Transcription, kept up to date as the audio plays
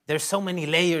there's so many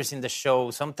layers in the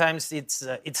show. Sometimes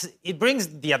it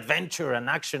brings the adventure and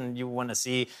action you want to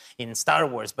see in Star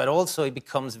Wars, but also it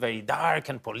becomes very dark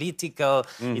and political.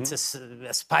 It's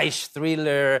a spy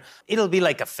thriller. It'll be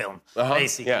like a film,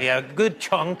 basically, a good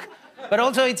chunk. But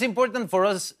also, it's important for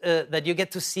us that you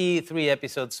get to see 3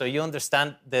 episodes so you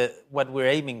understand what we're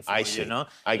aiming for. I see. You know,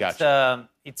 I got you.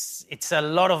 It's a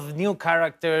lot of new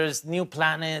characters, new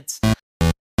planets.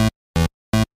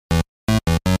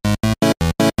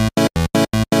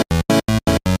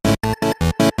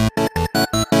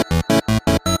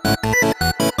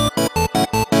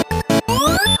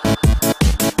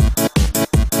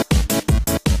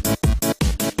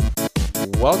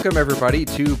 Welcome, everybody,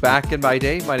 to Back in My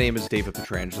Day. My name is David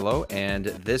Petrangelo, and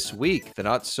this week, the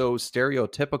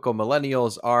not-so-stereotypical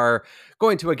millennials are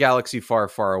going to a galaxy far,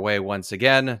 far away once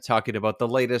again, talking about the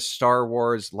latest Star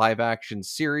Wars live-action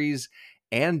series,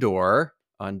 Andor,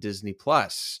 on Disney+.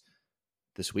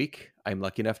 This week, I'm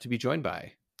lucky enough to be joined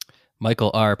by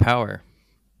Michael R. Power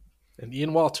and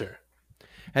Ian Walter.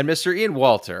 And Mr. Ian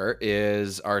Walter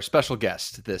is our special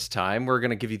guest this time. We're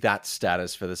going to give you that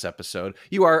status for this episode.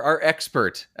 You are our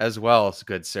expert as well,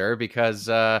 good sir, because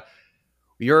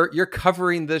you're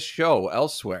covering this show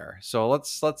elsewhere. So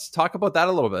let's talk about that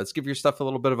a little bit. Let's give your stuff a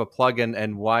little bit of a plug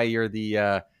and why you're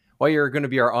why you're going to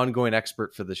be our ongoing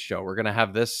expert for this show. We're going to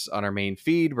have this on our main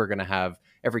feed. We're going to have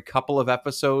every couple of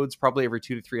episodes, probably every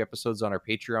 2 to 3 episodes on our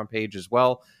Patreon page as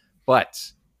well.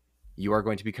 But you are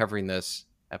going to be covering this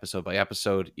episode by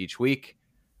episode each week.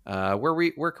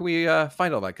 Where can we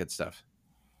find all that good stuff?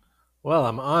 Well,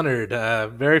 I'm honored.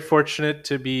 Very fortunate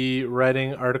to be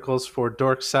writing articles for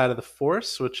Dork Side of the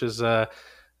Force, which is,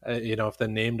 if the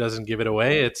name doesn't give it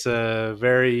away, it's a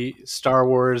very Star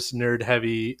Wars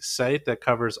nerd-heavy site that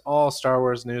covers all Star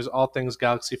Wars news, all things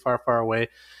galaxy far, far away.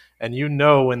 And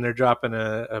when they're dropping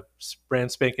a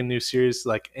brand spanking new series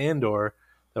like Andor,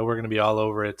 that we're going to be all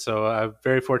over it. So I'm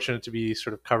very fortunate to be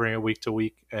sort of covering it week to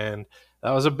week. And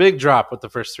that was a big drop with the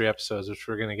first 3 episodes, which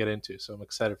we're going to get into. So I'm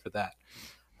excited for that.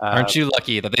 Aren't you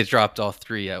lucky that they dropped all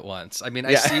 3 at once? I mean,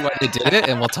 I see why they did it,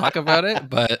 and we'll talk about it.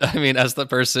 But I mean, as the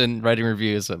person writing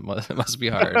reviews, it must be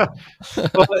hard.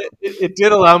 Well, it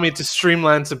did allow me to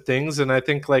streamline some things, and I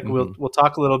think we'll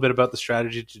talk a little bit about the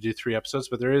strategy to do 3 episodes.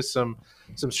 But there is some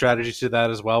strategy to that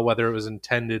as well, whether it was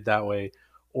intended that way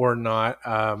or not,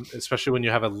 especially when you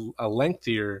have a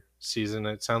lengthier season.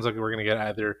 It sounds like we're going to get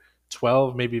either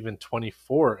 12, maybe even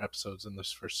 24 episodes in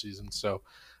this first season. So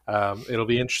it'll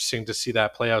be interesting to see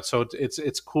that play out. So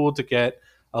it's cool to get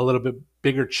a little bit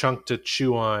bigger chunk to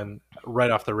chew on right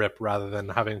off the rip rather than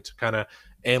having to kind of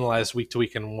analyze week to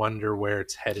week and wonder where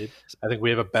it's headed. I think we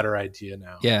have a better idea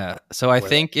now. Yeah. So I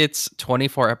think it's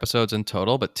 24 episodes in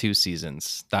total, but 2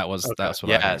 seasons. That's what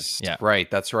I heard. Yeah. Right.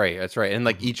 That's right.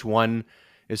 And each one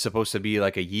is supposed to be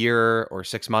like a year or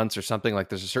 6 months or something. Like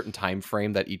there's a certain time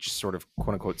frame that each sort of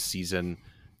quote unquote season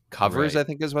covers, right. I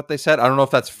think is what they said. I don't know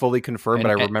if that's fully confirmed, but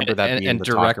I remember that being the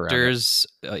directors,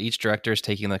 each director is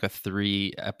taking like a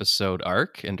 3 episode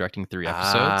arc and directing 3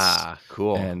 episodes.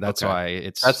 Cool. And that's why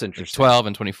that's interesting. 12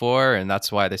 and 24, and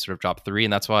that's why they sort of dropped 3,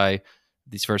 and that's why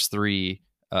these first 3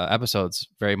 episodes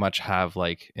very much have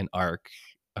like an arc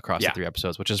across the 3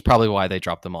 episodes, which is probably why they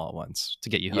dropped them all at once to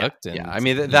get you hooked. Yeah, I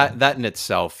mean that in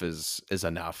itself is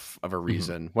enough of a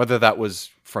reason. Whether that was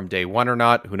from day one or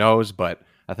not, who knows? But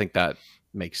I think that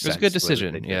makes sense. It was a good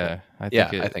decision. Yeah, I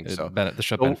think so. The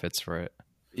show benefits for it.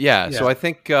 Yeah, so I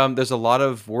think there's a lot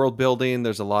of world building.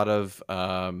 There's a lot of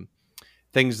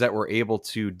things that we're able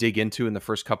to dig into in the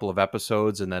first couple of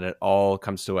episodes, and then it all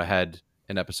comes to a head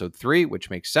in episode 3, which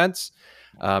makes sense,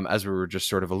 as we were just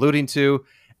sort of alluding to.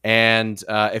 And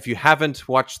if you haven't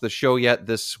watched the show yet,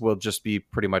 this will just be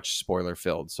pretty much spoiler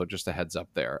filled. So just a heads up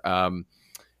there.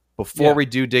 Before we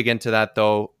do dig into that,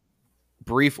 though,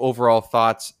 brief overall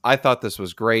thoughts. I thought this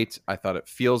was great. I thought it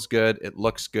feels good. It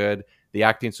looks good. The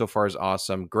acting so far is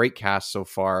awesome. Great cast so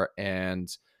far. And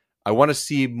I want to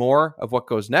see more of what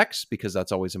goes next because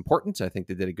that's always important. I think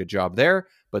they did a good job there.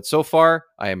 But so far,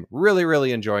 I am really,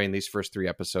 really enjoying these first 3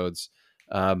 episodes.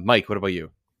 Mike, what about you?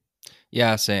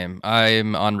 Yeah, same.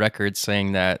 I'm on record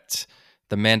saying that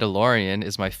The Mandalorian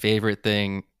is my favorite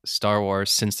thing Star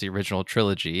Wars since the original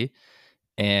trilogy.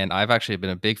 And I've actually been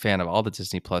a big fan of all the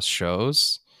Disney Plus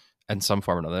shows in some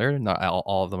form or another. Not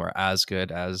all of them are as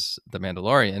good as The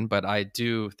Mandalorian, but I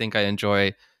do think I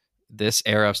enjoy this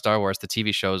era of Star Wars, the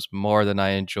TV shows, more than I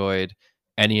enjoyed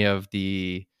any of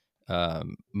the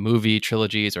movie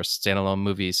trilogies or standalone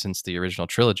movies since the original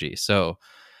trilogy. So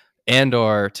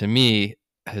Andor, to me,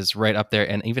 is right up there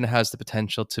and even has the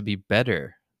potential to be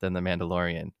better than The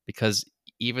Mandalorian, because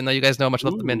even though you guys know how much I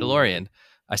love The Mandalorian,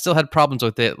 I still had problems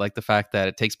with it, like the fact that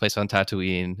it takes place on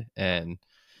Tatooine, and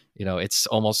it's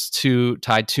almost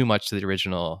tied too much to the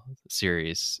original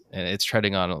series, and it's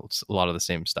treading on a lot of the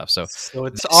same stuff. So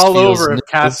it's all over if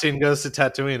Cassian goes to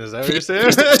Tatooine. Is that what you're saying?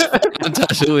 On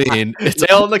Tatooine, it's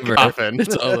nail in the coffin.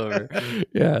 It's all over.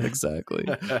 Yeah, exactly.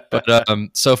 But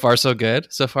so far so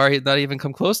good. So far he's not even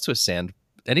come close to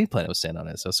any planet with sand on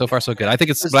it. So far so good. I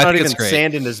think it's not even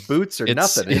sand in his boots or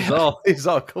nothing. He's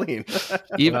all clean.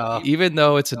 Even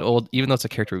though it's a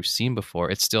character we've seen before,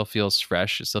 it still feels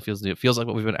fresh. It still feels new. It feels like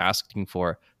what we've been asking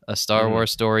for. A Star Wars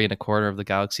story in a corner of the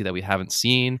galaxy that we haven't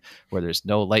seen, where there's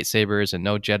no lightsabers and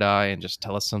no Jedi, and just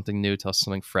tell us something new, tell us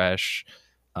something fresh.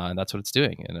 And that's what it's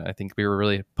doing. And I think we were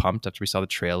really pumped after we saw the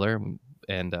trailer,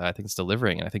 and I think it's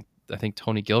delivering. And I think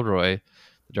Tony Gilroy,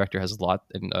 the director, has a lot,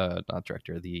 and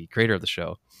the creator of the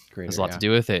show, has a lot to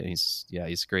do with it. He's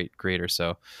a great creator.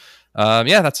 So,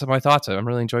 that's my thoughts. I'm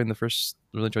really enjoyed the first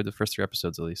 3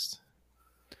 episodes at least.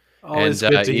 Always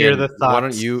good to hear the thoughts. Why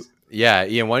don't you? Yeah,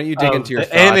 Ian, why don't you dig into your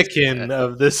thoughts? Anakin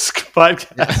of this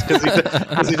podcast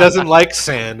because he doesn't like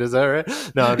sand. Is that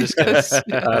right? No, I'm just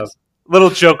kidding. Little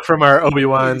joke from our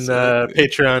Obi-Wan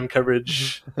Patreon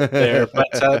coverage there.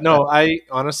 But no, I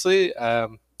honestly,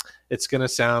 it's going to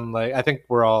sound like, I think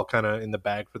we're all kind of in the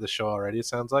bag for the show already, it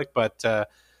sounds like. But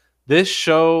this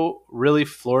show really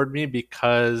floored me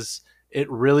because it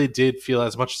really did feel,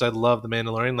 as much as I love The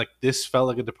Mandalorian, like this felt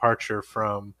like a departure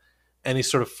from any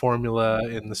sort of formula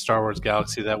in the Star Wars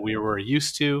galaxy that we were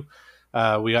used to.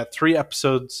 We got 3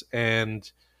 episodes, and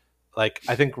like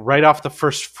I think right off the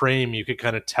first frame, you could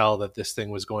kind of tell that this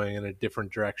thing was going in a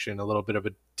different direction, a little bit of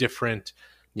a different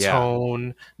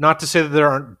tone. Not to say that there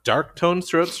aren't dark tones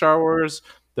throughout Star Wars.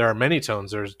 There are many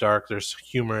tones. There's dark, there's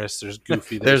humorous, there's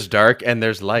goofy. There's dark and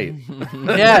there's light.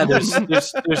 Yeah, there's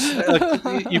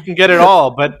like, you can get it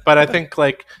all, but I think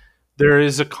like there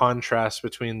is a contrast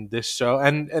between this show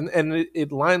and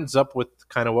it lines up with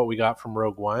kind of what we got from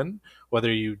Rogue One.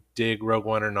 Whether you dig Rogue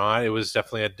One or not, it was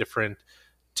definitely a different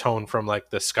tone from like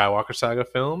the Skywalker saga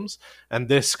films, and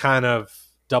this kind of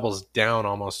doubles down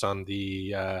almost on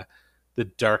the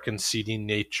dark and seedy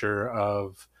nature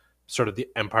of sort of the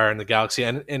Empire and the galaxy,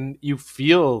 and you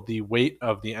feel the weight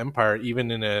of the Empire even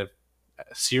in a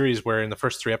series where in the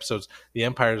first 3 episodes the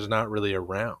Empire is not really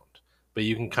around, but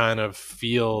you can kind of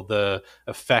feel the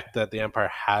effect that the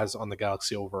Empire has on the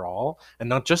galaxy overall, and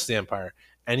not just the Empire,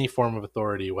 any form of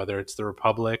authority, whether it's the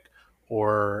Republic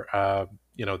or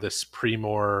this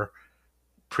Pre-Ox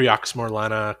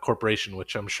Morlana corporation,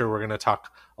 which I'm sure we're going to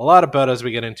talk a lot about as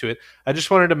we get into it. I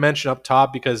just wanted to mention up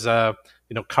top because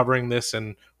covering this,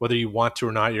 and whether you want to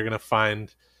or not, you're going to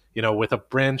find, with a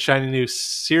brand shiny new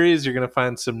series, you're going to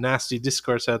find some nasty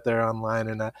discourse out there online,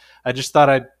 and I just thought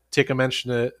I'd take a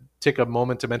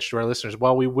moment to mention to our listeners,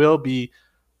 while we will be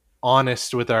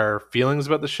honest with our feelings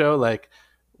about the show, like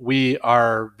we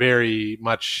are very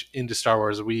much into Star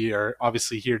Wars. We are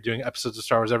obviously here doing episodes of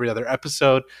Star Wars every other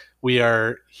episode. We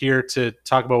are here to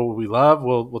talk about what we love.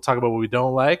 We'll talk about what we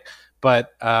don't like.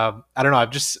 But I don't know.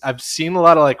 I've seen a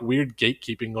lot of like weird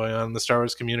gatekeeping going on in the Star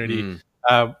Wars community,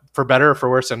 for better or for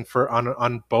worse, and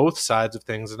on both sides of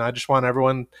things. And I just want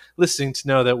everyone listening to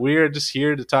know that we are just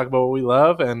here to talk about what we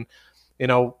love. And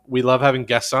we love having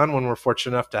guests on when we're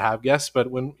fortunate enough to have guests. But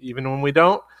even when we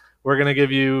don't, we're going to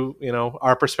give you,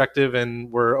 our perspective,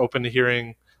 and we're open to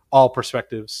hearing all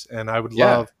perspectives. And I would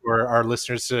love for our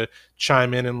listeners to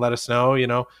chime in and let us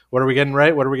know, what are we getting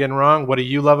right? What are we getting wrong? What do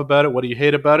you love about it? What do you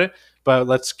hate about it? But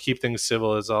let's keep things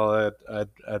civil is all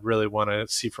I'd really want to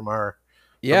see from our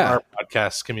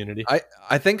podcast community.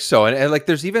 I think so. And like,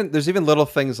 there's even little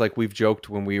things like we've joked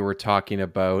when we were talking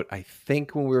about,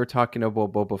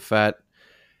 Boba Fett,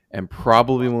 and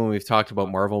probably when we've talked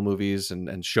about Marvel movies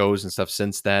and shows and stuff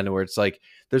since then, where it's like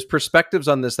there's perspectives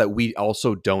on this that we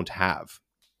also don't have,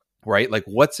 right? Like,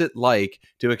 what's it like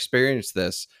to experience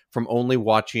this from only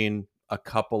watching a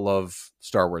couple of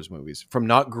Star Wars movies, from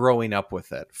not growing up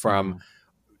with it, from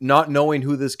not knowing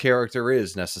who this character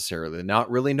is necessarily,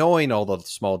 not really knowing all the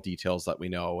small details that we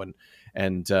know,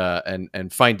 and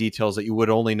fine details that you would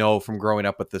only know from growing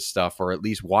up with this stuff, or at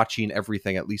least watching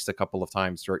everything at least a couple of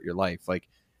times throughout your life. Like,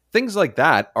 things like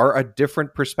that are a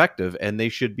different perspective, and they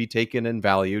should be taken in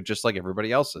value just like everybody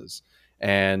else's.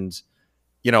 And,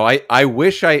 I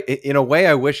wish I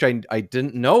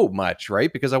didn't know much,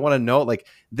 right? Because I want to know, like,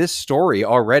 this story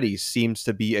already seems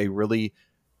to be a really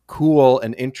cool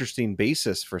and interesting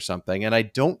basis for something. And I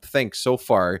don't think so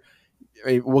far,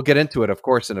 we'll get into it, of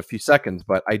course, in a few seconds,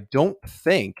 but I don't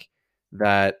think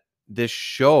that this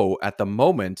show at the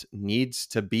moment needs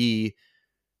to be,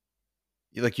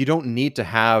 like, you don't need to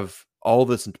have all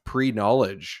this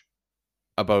pre-knowledge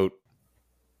about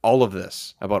all of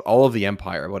this, about all of the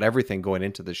Empire, about everything going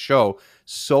into the show.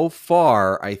 So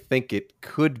far, I think it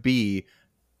could be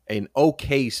an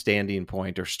okay standing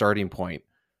point or starting point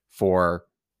for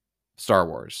Star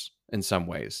Wars in some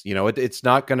ways. You know, it's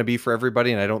not going to be for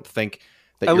everybody, and I don't think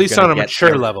that At you're least gonna on a get mature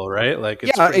there. level, right? Like,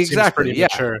 Yeah, it seems exactly. pretty Yeah.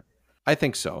 mature. I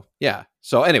think so. Yeah.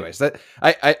 So anyways, that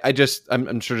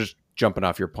I'm sure just jumping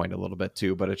off your point a little bit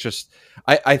too, but it's just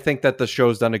I think that the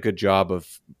show's done a good job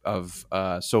of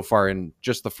so far in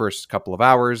just the first couple of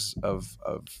hours of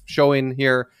showing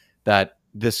here, that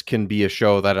this can be a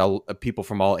show that people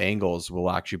from all angles will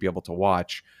actually be able to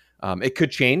watch. It could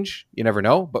change, you never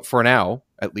know, but for now,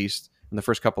 at least in the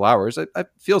first couple hours, it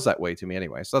feels that way to me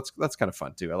anyway. So that's kind of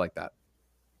fun too. I like that.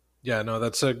 Yeah, no,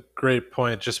 that's a great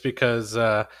point. Just because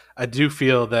I do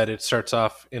feel that it starts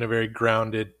off in a very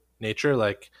grounded nature,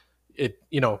 like it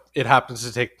happens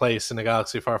to take place in a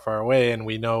galaxy far, far away, and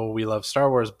we know we love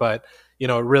Star Wars, but it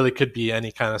really could be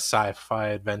any kind of sci-fi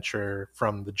adventure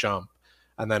from the jump,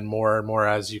 and then more and more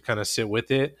as you kind of sit with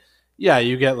it, yeah,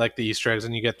 you get like the Easter eggs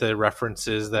and you get the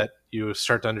references that you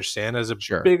start to understand as a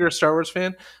Sure. bigger Star Wars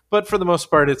fan. But for the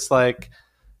most part, it's like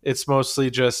it's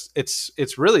mostly just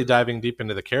it's really diving deep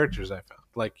into the characters. I found,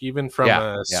 like, even from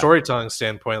a storytelling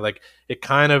standpoint, like it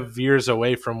kind of veers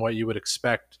away from what you would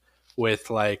expect with,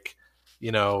 like,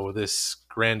 this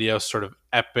grandiose sort of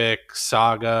epic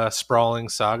saga, sprawling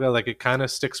saga. Like, it kind of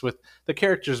sticks with the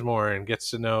characters more and gets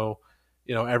to know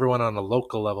everyone on a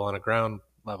local level, on a ground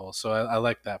level. So I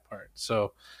like that part.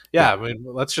 So yeah, I mean,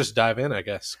 let's just dive in, I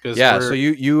guess. So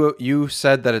you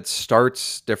said that it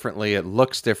starts differently, it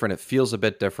looks different, it feels a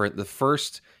bit different. The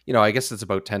first, I guess it's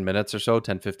about 10 minutes or so,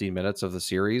 10-15 minutes of the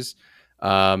series,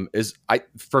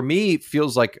 for me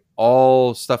feels like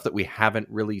all stuff that we haven't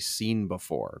really seen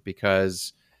before,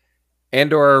 because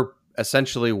Andor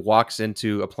essentially walks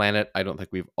into a planet I don't think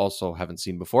we've also haven't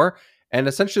seen before, and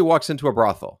essentially walks into a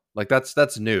brothel. Like,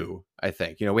 that's new, I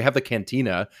think. We have the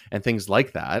cantina and things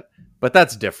like that, but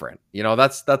that's different.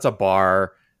 That's a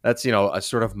bar. That's, a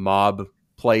sort of mob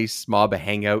place, mob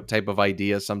hangout type of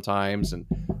idea sometimes, and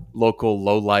local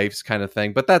lowlifes kind of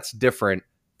thing. But that's different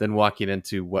than walking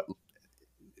into what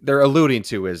they're alluding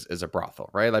to is a brothel,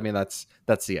 right? I mean, that's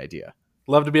the idea.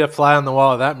 Love to be a fly on the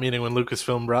wall of that meeting when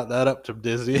Lucasfilm brought that up to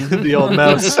Disney, the old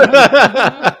mouse.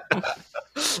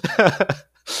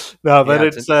 No, but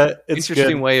it's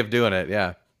interesting good way of doing it.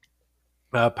 Yeah.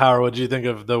 Power, what do you think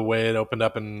of the way it opened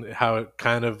up and how it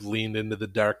kind of leaned into the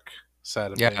dark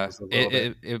side of things a little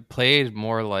bit? It played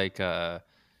more like a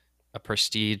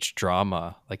prestige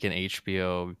drama, like an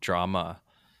HBO drama,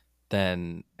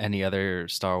 than any other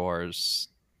Star Wars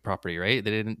property, right?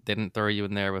 They didn't throw you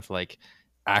in there with like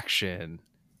action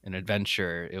and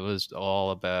adventure. It was all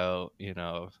about,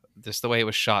 just the way it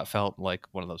was shot felt like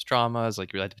one of those dramas.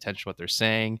 Like, you really had to pay attention to what they're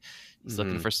saying. He's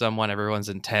looking for someone, everyone's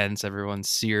intense, everyone's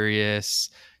serious.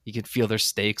 You can feel their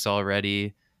stakes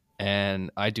already. And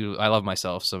I love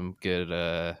myself some good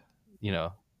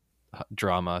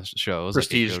drama shows,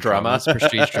 prestige like drama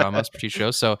prestige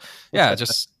shows. So yeah,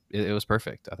 it was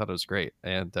perfect. I thought it was great.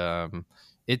 And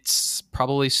it's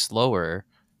probably slower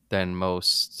than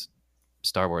most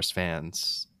Star Wars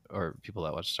fans or people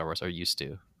that watch Star Wars are used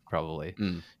to, probably.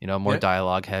 More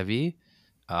dialogue heavy,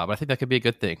 but I think that could be a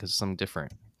good thing because it's something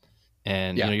different.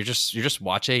 And you're just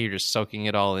watching, you're just soaking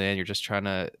it all in, you're just trying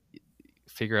to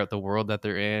figure out the world that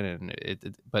they're in, and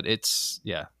it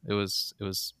was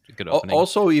a good opening.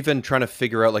 Also, even trying to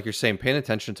figure out, like you're saying, paying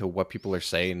attention to what people are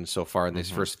saying so far in these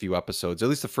first few episodes, at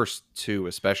least the first two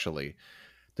especially,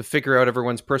 to figure out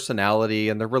everyone's personality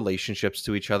and their relationships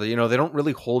to each other. They don't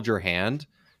really hold your hand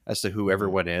as to who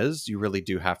everyone is. You really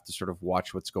do have to sort of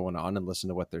watch what's going on and listen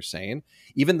to what they're saying.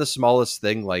 Even the smallest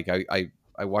thing, like I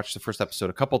watched the first episode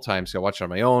a couple times. I watched it on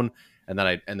my own, and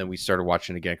then we started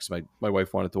watching again because my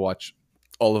wife wanted to watch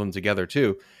all of them together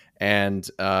too. And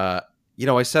I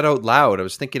said out loud, I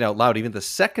was thinking out loud, even the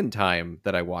second time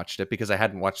that I watched it, because I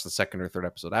hadn't watched the second or third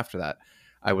episode after that,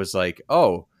 I was like,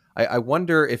 oh, I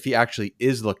wonder if he actually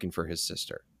is looking for his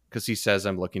sister, because he says,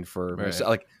 I'm looking for my sister.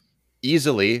 Like,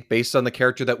 easily, based on the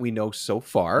character that we know so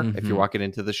far, if you're walking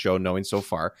into the show knowing so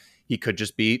far, he could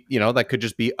just be, that could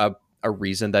just be a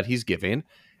reason that he's giving.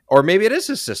 Or maybe it is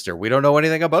his sister. We don't know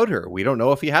anything about her. We don't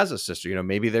know if he has a sister.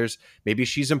 Maybe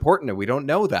she's important and we don't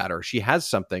know that, or she has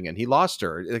something and he lost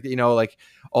her. Like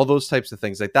all those types of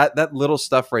things, like that little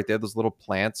stuff right there, those little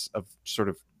plants of sort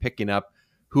of picking up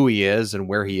who he is and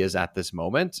where he is at this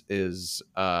moment is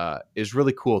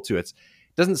really cool too. It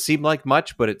doesn't seem like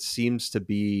much, but it seems to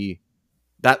be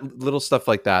that little stuff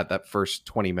like that first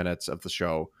 20 minutes of the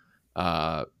show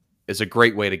is a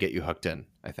great way to get you hooked in,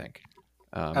 I think.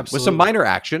 with some minor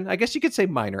action. I guess you could say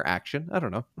minor action. I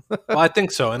don't know. Well, I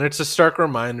think so, and it's a stark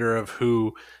reminder of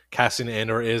who Cassian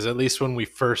Andor is. At least when we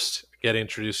first get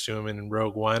introduced to him in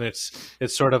Rogue One, it's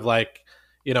sort of like,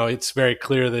 it's very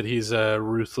clear that he's a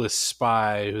ruthless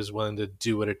spy who's willing to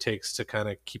do what it takes to kind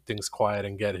of keep things quiet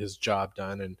and get his job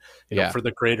done, and for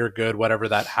the greater good, whatever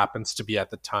that happens to be at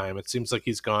the time. It seems like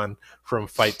he's gone from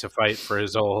fight to fight for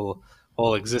his whole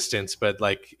existence, but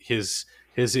like his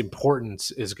importance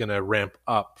is going to ramp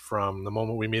up from the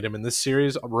moment we meet him in this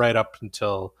series right up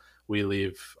until we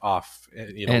leave off.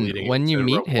 And when you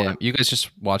meet him, you guys just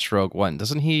watch Rogue One.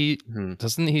 Doesn't he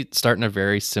start in a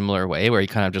very similar way where he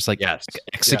kind of just like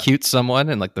executes someone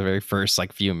in like the very first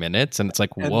like few minutes, and it's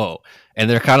like, whoa. And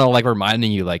they're kind of like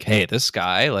reminding you like, hey, this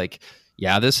guy, like,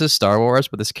 yeah, this is Star Wars,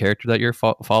 but this character that you're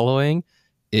following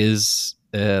is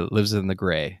lives in the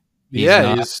gray. He's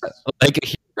not like a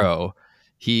hero.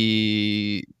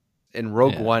 He in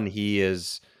Rogue One, he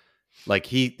is like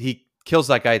he kills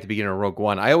that guy at the beginning of Rogue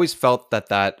One. I always felt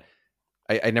that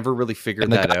I never really figured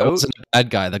that out. Wasn't a bad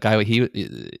guy. The guy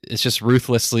it's just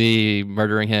ruthlessly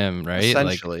murdering him, right?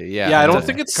 Essentially, like, yeah. I don't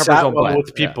think it's sat well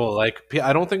with people. Like,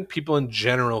 I don't think people in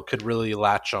general could really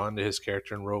latch on to his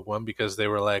character in Rogue One because they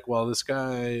were like, well, this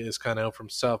guy is kind of out for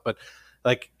himself. But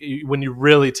like when you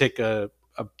really take a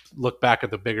look back at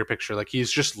the bigger picture, like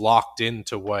he's just locked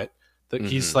into what.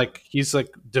 He's like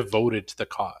devoted to the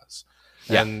cause,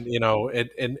 and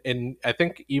and I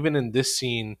think even in this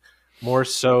scene, more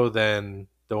so than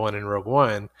the one in Rogue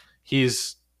One,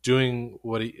 he's doing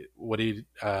what he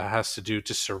has to do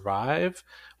to survive.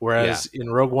 Whereas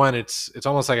in Rogue One, it's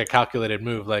almost like a calculated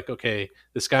move. Like, okay,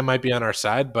 this guy might be on our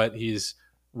side, but he's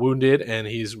wounded and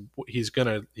he's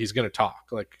gonna talk.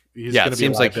 Like he's gonna it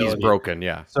seems like he's broken.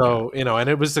 Yeah. So and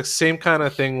it was the same kind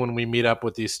of thing when we meet up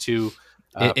with these two.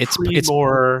 It's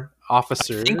more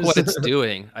officers. I think what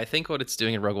it's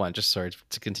doing in Rogue One. Just sorry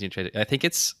to continue trading. I think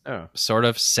it's sort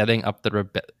of setting up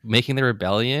making the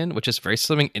rebellion, which is very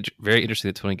very interesting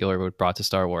that Tony Gilroy brought to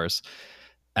Star Wars,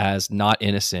 as not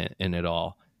innocent in it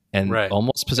all, and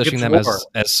almost positioning them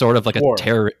as sort of like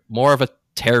more of a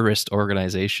terrorist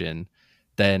organization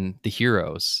than the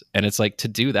heroes. And it's like, to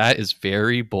do that is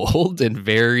very bold and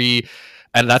very.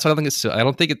 And that's what I think I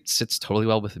don't think it sits totally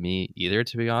well with me either,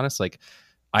 to be honest. Like,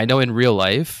 I know in real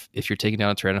life, if you're taking down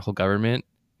a tyrannical government,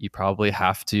 you probably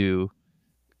have to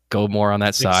go more on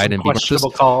that side and be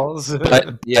questionable calls.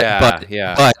 But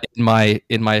in my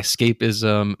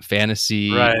escapism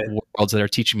fantasy worlds that are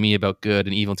teaching me about good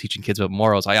and evil and teaching kids about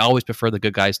morals, I always prefer the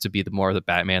good guys to be the more the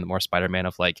Batman, the more Spider-Man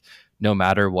of like, no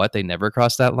matter what, they never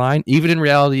cross that line. Even in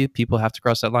reality, people have to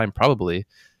cross that line probably.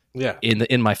 Yeah.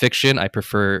 In my fiction, I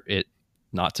prefer it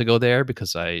not to go there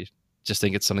because I just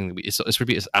think it's something that it should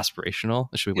be aspirational.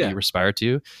 It should be what you aspire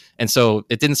to. And so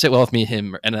it didn't sit well with me,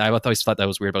 him. And I always thought that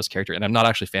was weird about his character. And I'm not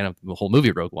actually a fan of the whole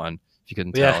movie Rogue One, if you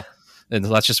couldn't tell. And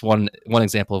so that's just one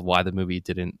example of why the movie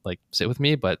didn't like sit with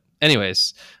me. But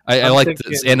anyways, I like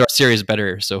the Andor series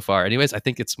better so far. Anyways, I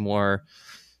think it's more,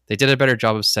 they did a better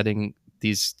job of setting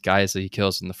these guys that he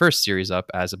kills in the first series up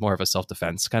as more of a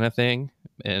self-defense kind of thing,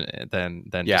 and then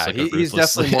just like he's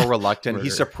definitely more reluctant.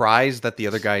 He's surprised that the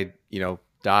other guy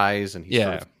dies, and he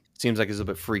sort of seems like he's a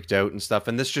bit freaked out and stuff.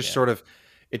 And this just sort of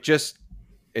it just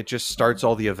starts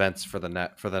all the events for the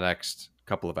next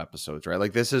couple of episodes, right?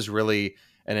 Like, this is really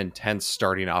an intense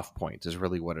starting off point is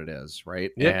really what it is, right?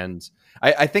 And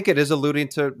I think it is alluding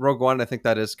to Rogue One. I think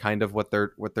that is kind of what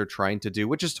they're trying to do,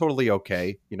 which is totally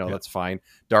okay. That's fine.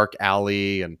 Dark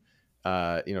alley and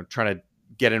trying to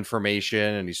get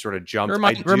information, and he sort of jumped.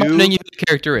 Reminding you who the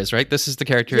character is, right? This is the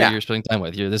character you're spending time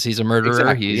with. He's a murderer.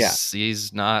 Exactly,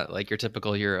 he's not like your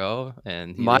typical hero.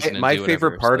 And my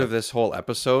favorite part of this whole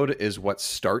episode is what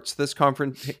starts this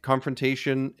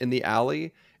confrontation in the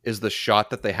alley. Is the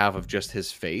shot that they have of just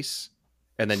his face,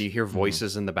 and then you hear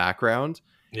voices in the background,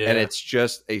 and it's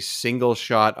just a single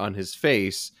shot on his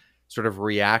face, sort of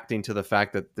reacting to the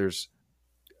fact that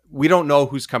we don't know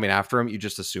who's coming after him. You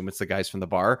just assume it's the guys from the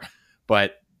bar,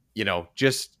 but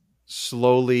just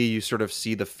slowly you sort of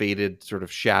see the faded sort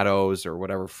of shadows or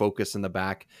whatever focus in the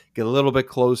back get a little bit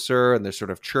closer, and they're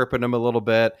sort of chirping him a little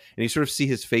bit, and you sort of see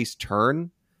his face turn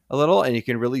a little, and you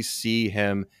can really see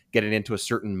him getting into a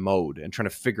certain mode and trying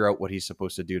to figure out what he's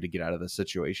supposed to do to get out of the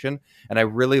situation. And I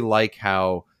really like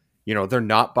how, they're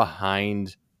not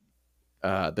behind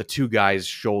the two guys'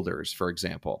 shoulders, for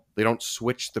example. They don't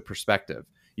switch the perspective.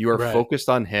 You are focused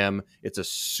on him. It's a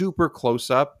super close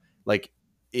up. Like,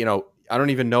 I don't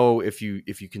even know if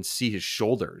you can see his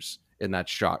shoulders in that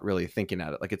shot, really thinking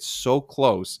at it. Like, it's so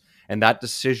close. And that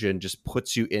decision just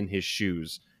puts you in his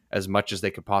shoes as much as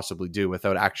they could possibly do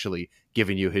without actually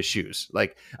giving you his shoes.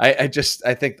 Like I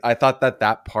thought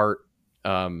that part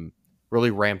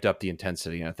really ramped up the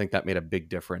intensity, and I think that made a big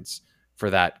difference for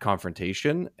that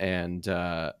confrontation and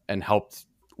helped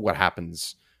what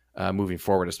happens moving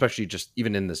forward, especially just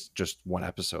even in this just one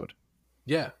episode.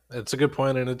 Yeah, it's a good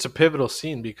point, and it's a pivotal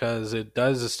scene because it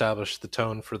does establish the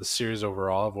tone for the series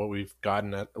overall of what we've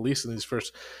gotten at least in these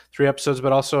first 3 episodes,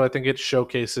 but also I think it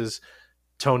showcases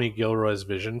Tony Gilroy's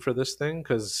vision for this thing,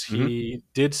 because he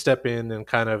did step in and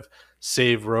kind of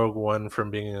save Rogue One from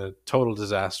being a total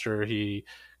disaster. He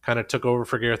kind of took over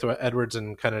for Gareth Edwards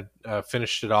and kind of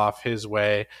finished it off his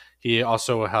way. He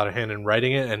also had a hand in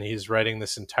writing it, and he's writing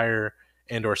this entire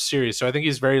Andor series. So I think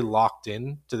he's very locked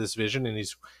in to this vision, and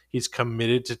he's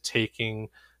committed to taking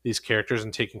these characters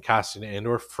and taking Cassian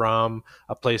Andor from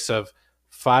a place of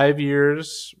 5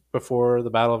 years before the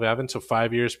Battle of Yavin, so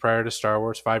 5 years prior to Star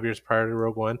Wars, 5 years prior to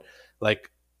Rogue One,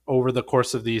 like over the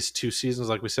course of these 2 seasons,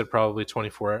 like we said, probably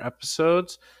 24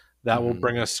 episodes, that will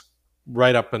bring us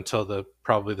right up until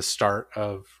probably the start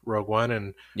of Rogue One,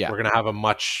 and we're going to have a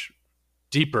much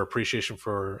deeper appreciation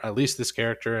for at least this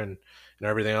character and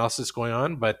everything else that's going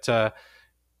on. But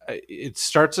it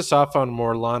starts us off on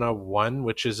Morlana 1,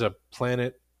 which is a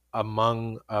planet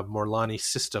among a Morlani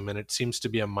system, and it seems to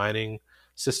be a mining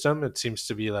system. It seems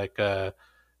to be like a,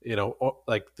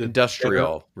 like the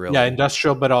industrial, really. Yeah,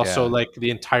 industrial, but also like the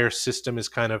entire system is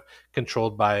kind of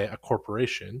controlled by a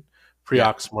corporation,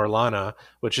 Preox Morlana,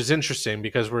 which is interesting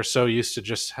because we're so used to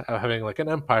just having like an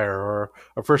empire or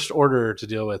a first order to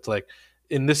deal with. Like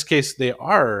in this case, they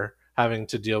are having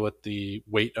to deal with the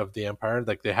weight of the empire.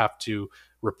 Like they have to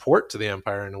report to the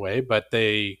empire in a way, but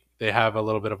they have a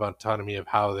little bit of autonomy of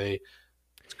how they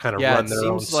kind of run their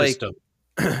own system.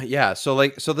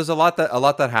 So there's a lot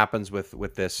that happens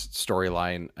with this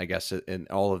storyline, I guess, in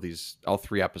all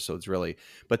 3 episodes really.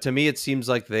 But to me, it seems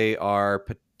like they are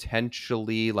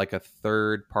potentially like a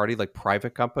third party, like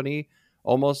private company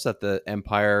almost, that the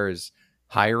Empire is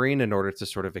hiring in order to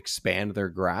sort of expand their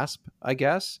grasp, I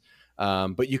guess.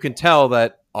 But you can tell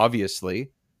that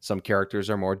obviously some characters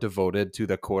are more devoted to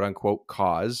the quote unquote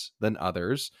cause than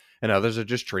others, and others are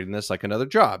just treating this like another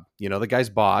job. The guy's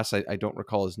boss, I don't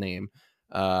recall his name,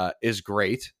 is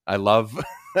great. I love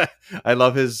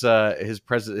his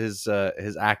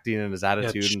acting and his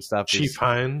attitude and stuff. Chief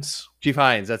Hines,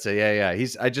 that's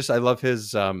it. I love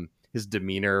his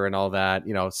demeanor and all that,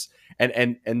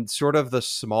 and sort of the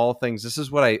small things. This is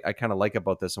what I kind of like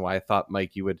about this, and why I thought,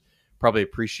 Mike, you would probably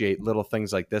appreciate little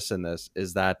things like this in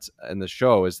the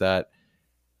show is that,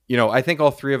 I think all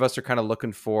 3 of us are kind of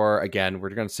looking for, again, we're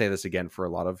going to say this again for a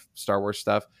lot of Star Wars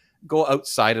stuff, go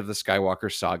outside of the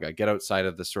Skywalker saga, get outside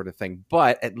of this sort of thing.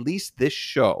 But at least this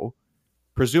show,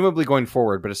 presumably going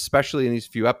forward, but especially in these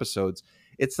few episodes,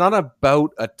 it's not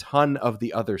about a ton of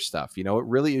the other stuff. It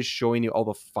really is showing you all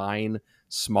the fine,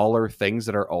 smaller things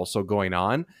that are also going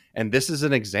on. And this is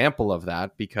an example of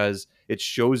that, because it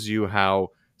shows you how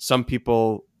some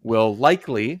people will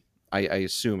likely, I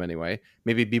assume anyway,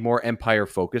 maybe be more Empire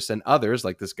focused, and others,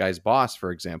 like this guy's boss,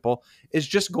 for example, is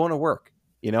just going to work.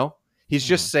 He's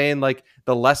just saying, like,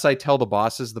 the less I tell the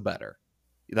bosses, the better.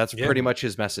 That's pretty much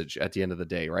his message at the end of the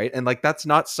day, right? And like, that's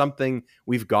not something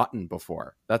we've gotten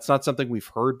before. That's not something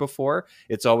we've heard before.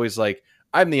 It's always like,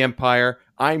 I'm the Empire,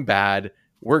 I'm bad,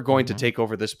 we're going to take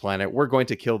over this planet, we're going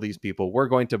to kill these people, we're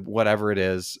going to whatever it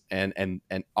is and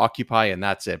occupy, and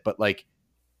that's it. But like,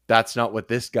 that's not what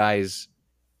this guy's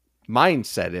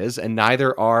mindset is, and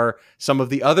neither are some of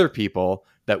the other people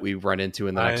that we run into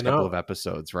in the next couple of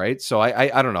episodes, right? So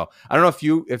I don't know. I don't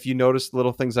know if you noticed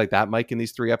little things like that, Mike, in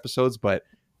these 3 episodes, but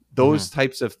those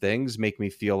types of things make me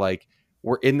feel like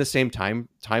we're in the same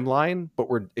timeline, but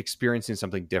we're experiencing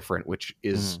something different, which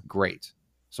is great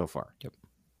so far. Yep.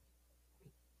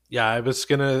 Yeah, I was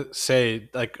gonna say,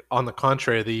 like, on the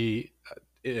contrary, the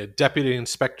Deputy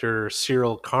Inspector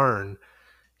Cyril Karn,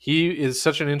 he is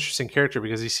such an interesting character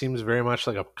because he seems very much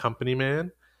like a company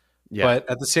man. Yeah. But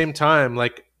at the same time,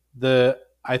 like,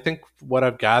 I think what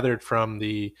I've gathered from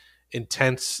the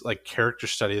intense like character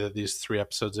study that these 3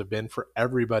 episodes have been for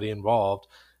everybody involved,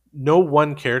 no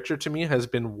one character to me has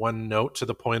been one note to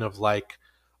the point of like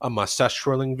a mustache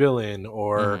twirling villain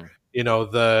or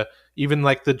even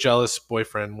like the jealous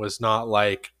boyfriend was not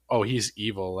like, oh, he's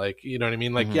evil, like, you know what I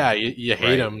mean? Like, yeah, you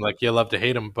hate him, like you love to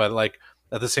hate him, but like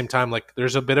at the same time, like,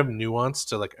 there's a bit of nuance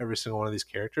to like every single one of these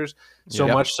characters, so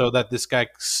much so that this guy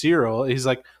Cyril, he's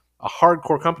like a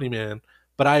hardcore company man,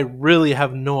 but I really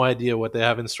have no idea what they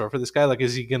have in store for this guy. Like,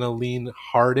 is he gonna lean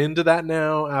hard into that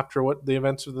now after what the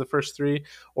events of the first 3,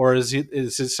 or is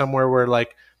it somewhere where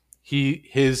like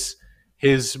his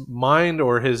his mind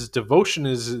or his devotion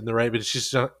is in the right, but it's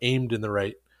just not aimed in the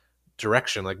right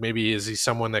direction. Like maybe is he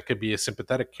someone that could be a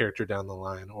sympathetic character down the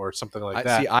line or something like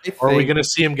that? Or are we going to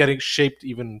see him getting shaped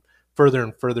even further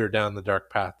and further down the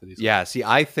dark path that he's on? See,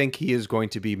 I think he is going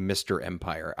to be Mr.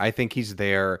 Empire. I think he's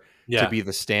there to be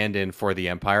the stand-in for the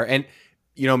Empire. And,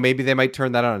 maybe they might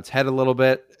turn that on its head a little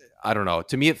bit. I don't know.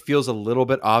 To me, it feels a little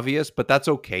bit obvious, but that's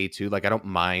okay too. Like, I don't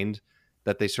mind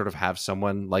that they sort of have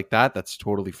someone like that. That's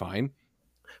totally fine.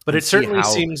 But it certainly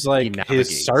seems like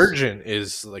his sergeant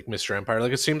is like Mr. Empire.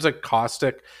 Like it seems like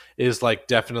Caustic is like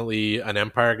definitely an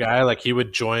Empire guy. Like he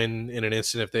would join in an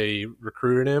instant if they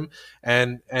recruited him.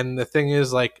 And the thing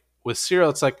is, like with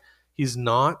Syril, it's like he's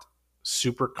not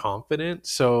super confident.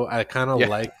 So I kind of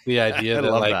like the idea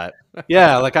that like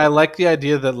like I like the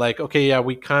idea that like, okay, yeah,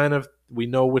 we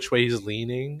know which way he's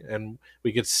leaning and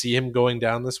we could see him going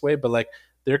down this way, but like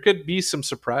there could be some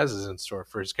surprises in store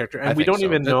for his character. And we don't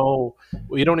even know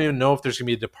if there's gonna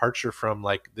be a departure from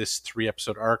like this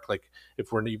 3-episode arc, like if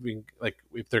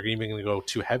they're even gonna go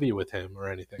too heavy with him or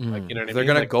anything. Like they're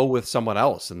gonna go with someone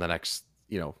else in the next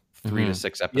 3 to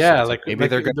 6 episodes. Yeah, like maybe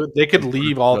they could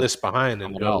leave all this behind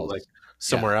and go like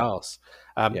somewhere else.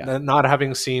 Not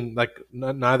having seen like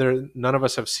none of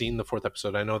us have seen the 4th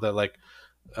episode. I know that like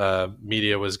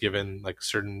media was given, like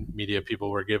certain media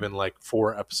people were given like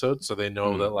 4 episodes, so they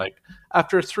know that like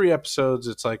after 3 episodes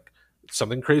it's like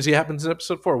something crazy happens in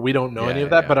episode 4. We don't know any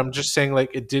of that, but I'm just saying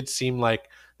like it did seem like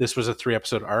this was a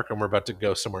 3-episode arc and we're about to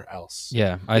go somewhere else.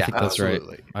 I think that's right.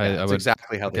 I would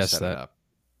exactly how they set it up.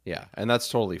 And that's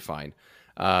totally fine.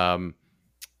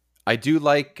 I do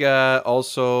like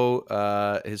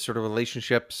also his sort of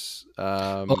relationships.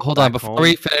 Hold on, before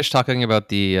we finish talking about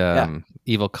the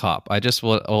evil cop, I just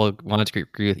wanted to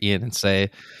agree with Ian and say,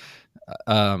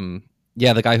 the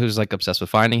guy who's like obsessed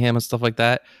with finding him and stuff like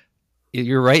that.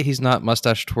 You're right. He's not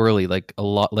mustache twirly like a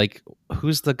lot. Like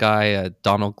who's the guy,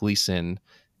 Donald Gleason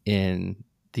in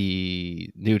the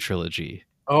new trilogy?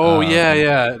 Oh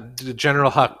General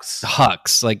Hux.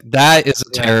 Hux, like that is a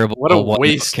terrible. What a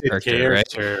wasted character!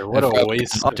 Right? What a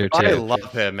wasted. I love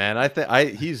him, man. I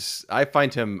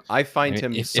find him.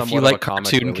 If you like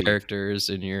cartoon characters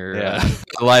in your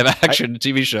live action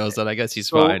TV shows, then I guess he's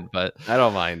fine. But I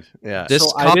don't mind. Yeah,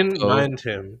 I didn't mind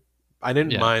him. I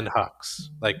didn't mind Hux.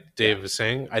 Like Dave was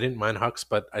saying, I didn't mind Hux,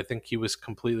 but I think he was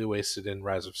completely wasted in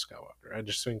Rise of Skywalker. I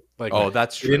just think like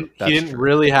that's true. He didn't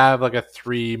really have like a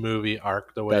 3-movie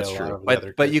arc the way that's a true. lot of the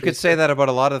other but you could say that about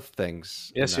a lot of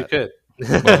things. Yes, you could.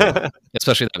 Well,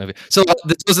 especially that movie. So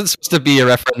this wasn't supposed to be a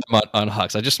referendum on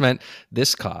Hux. I just meant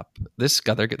this cop, this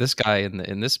guy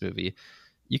in this movie.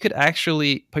 You could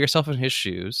actually put yourself in his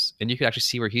shoes, and you could actually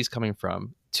see where he's coming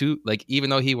from. Like even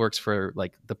though he works for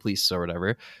like the police or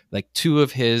whatever, like 2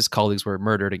 of his colleagues were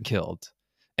murdered and killed,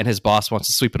 and his boss wants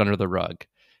to sweep it under the rug.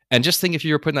 And just think if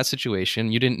you were put in that situation,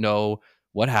 you didn't know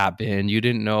what happened, you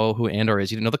didn't know who Andor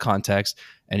is, you didn't know the context,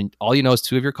 and all you know is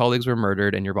 2 of your colleagues were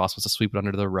murdered, and your boss wants to sweep it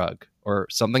under the rug, or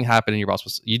something happened, and your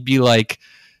boss you'd be like,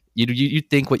 you'd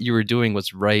think what you were doing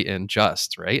was right and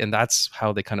just, right? And that's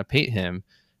how they kind of paint him,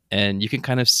 and you can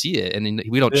kind of see it. And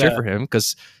we don't cheer for him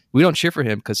because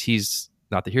he's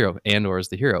not the hero. Andor is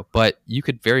the hero, but you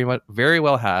could very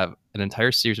well have an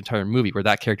entire series, entire movie where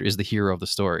that character is the hero of the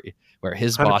story, where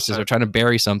his 100%. Bosses are trying to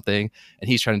bury something and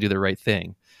he's trying to do the right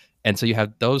thing. And so you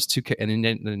have those 2, and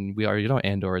then we already know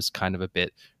Andor is kind of a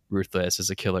bit ruthless as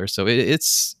a killer. So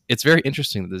it's very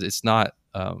interesting that it's not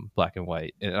black and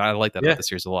white, and I like that about the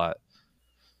series a lot.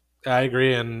 I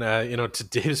agree, and to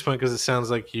Dave's point, because it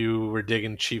sounds like you were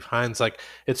digging Chief Hines. Like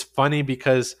it's funny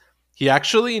because he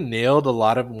actually nailed a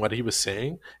lot of what he was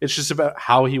saying. It's just about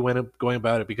how he went going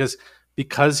about it,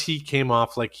 because he came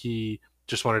off like he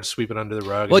just wanted to sweep it under the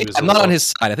rug. Well, I'm not on his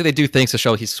side. I think they do things to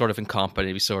show he's sort of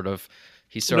incompetent.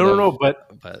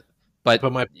 But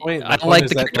my point. I like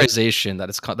the characterization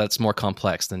that that's more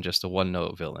complex than just a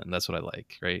one-note villain. That's what I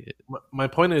like, right? My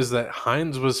point is that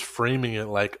Hines was framing it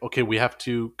like, okay, we have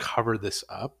to cover this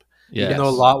up. Even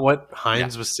though what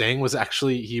Hines was saying was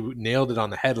actually, he nailed it on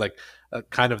the head, like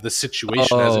kind of the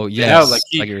situation as it went out. Like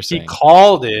he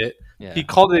called it. Yeah. He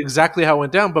called it exactly how it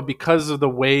went down, but because of the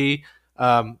way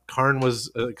Karn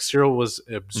was, Syril was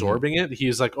absorbing it, he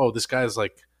was like, "Oh, this guy's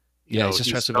like, he's just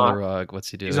trying to the rug. What's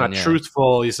he doing? He's not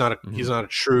truthful. He's not a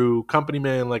true company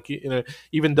man. Like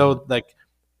even though like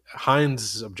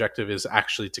Heinz's objective is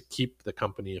actually to keep the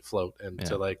company afloat and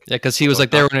to like because he was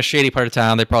like they were in a shady part of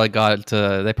town. They probably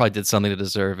they probably did something to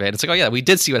deserve it. It's like, oh yeah, we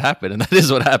did see what happened, and that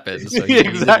is what happened. So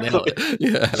exactly.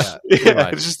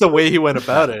 It's just the way he went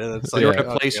about it. And it's like, they were in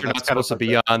a place you're not supposed to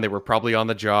be on. They were probably on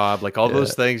the job, like all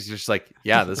those things. Just like,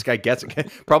 yeah, this guy gets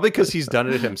it. Probably because he's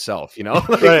done it himself, you know.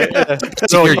 Right.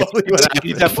 So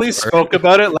he definitely spoke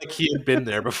about it like he had been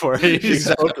there before.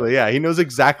 Exactly. Yeah, he knows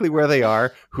exactly where they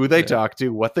are, who they talk to,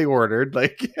 what they ordered,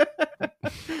 like,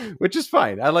 which is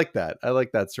fine. I like that. I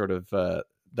like that sort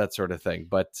of thing.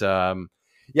 But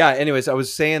yeah. Anyways, I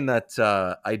was saying that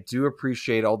I do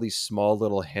appreciate all these small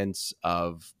little hints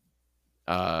of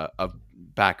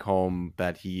back home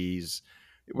that he's,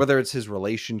 whether it's his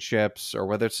relationships or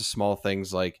whether it's the small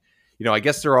things like, you know, I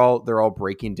guess they're all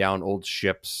breaking down old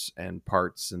ships and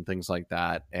parts and things like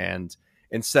that. And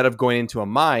instead of going into a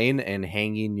mine and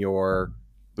hanging your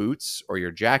boots or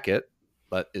your jacket,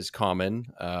 that is common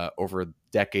over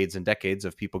decades and decades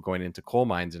of people going into coal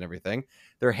mines and everything,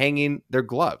 they're hanging their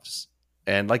gloves.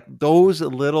 And like those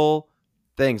little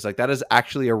things, like that is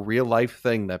actually a real life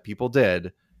thing that people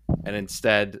did. And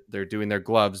instead they're doing their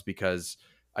gloves because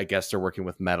I guess they're working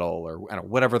with metal or I don't know,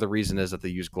 whatever the reason is that they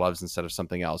use gloves instead of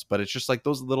something else. But it's just like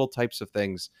those little types of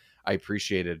things I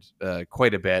appreciated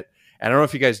quite a bit. And I don't know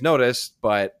if you guys noticed,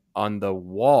 but on the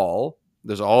wall,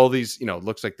 there's all these, you know, it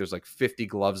looks like there's like 50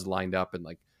 gloves lined up in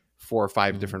like 4 or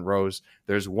 5 different rows.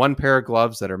 There's one pair of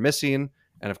gloves that are missing.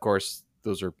 And of course,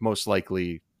 those are most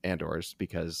likely Andor's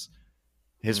because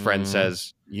his friend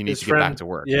says you need to get back to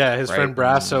work. Yeah, his friend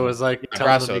Brasso is like,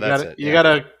 telling him, you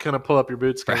gotta kind of pull up your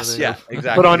boots. Yeah,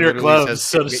 exactly. Put on your gloves,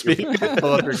 so to speak.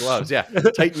 Pull up your gloves. Yeah,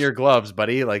 tighten your gloves,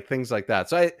 buddy. Like things like that.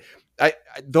 So I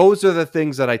those are the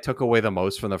things that I took away the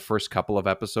most from the first couple of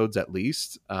episodes, at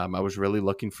least. I was really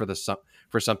looking for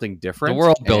something different. The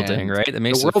world building, right? It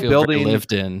makes it feel very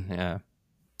lived in.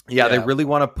 Yeah, they really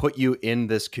want to put you in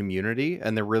this community,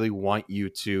 and they really want you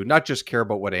to not just care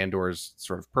about what Andor's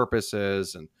sort of purpose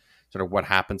is and sort of what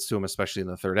happens to him, especially in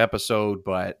the 3rd episode.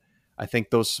 But I think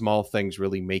those small things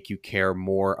really make you care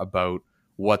more about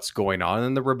what's going on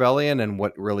in the rebellion and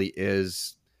what really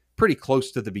is pretty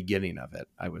close to the beginning of it,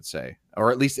 I would say,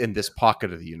 or at least in this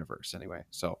pocket of the universe anyway.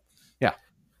 So, yeah.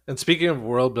 And speaking of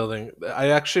world building, I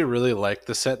actually really like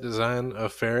the set design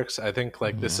of Ferrix. I think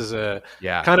like this is a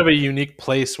kind of a unique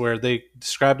place where they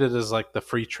described it as like the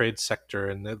free trade sector.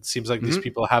 And it seems like these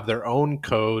people have their own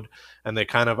code and they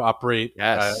kind of operate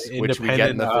independent which we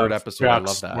get in the 3rd episode. I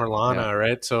love that. Morlana,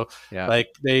 right? So like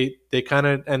they kind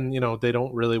of, and, you know, they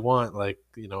don't really want like,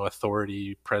 you know,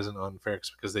 authority present on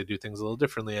Ferrix because they do things a little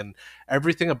differently. And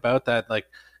everything about that, like,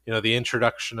 you know, the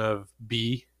introduction of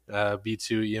B2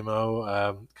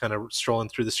 EMO kind of strolling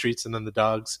through the streets and then the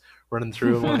dogs running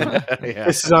through him.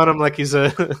 This is on him like he's a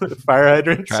fire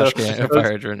hydrant. Fire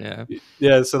hydrant,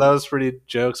 yeah. So that was pretty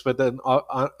jokes. But then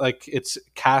like it's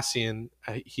Cassian,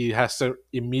 he has to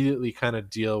immediately kind of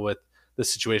deal with the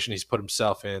situation he's put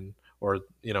himself in, or,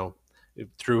 you know,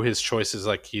 through his choices.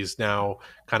 Like he's now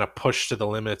kind of pushed to the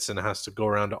limits and has to go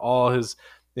around to all his,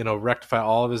 you know, rectify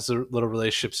all of his little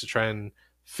relationships to try and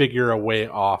figure a way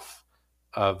off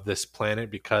of this planet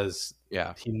because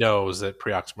he knows that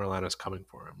Preox Morlana is coming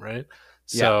for him, right?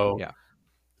 So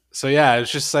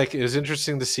it's just like it was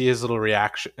interesting to see his little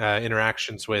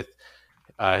interactions with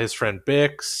his friend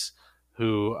Bix,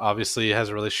 who obviously has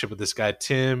a relationship with this guy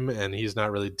Tim, and he's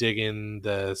not really digging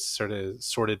the sort of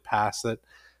sordid past that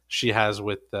she has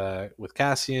with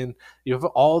Cassian. You have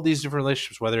all these different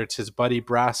relationships, whether it's his buddy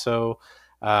Brasso.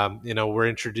 You know, we're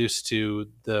introduced to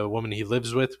the woman he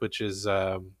lives with, which is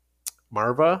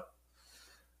Marva.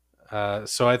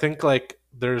 So I think like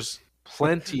there's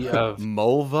plenty of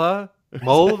Mulva.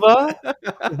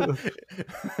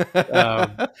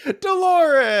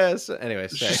 Dolores.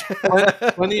 Anyways,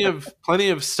 plenty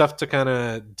of stuff to kind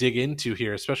of dig into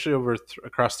here, especially over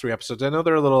across 3 episodes. I know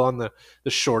they're a little on the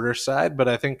shorter side, but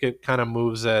I think it kind of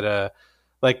moves at a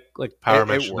like Power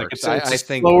mentioned. Like it's a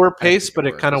slower pace, but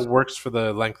it kind of works for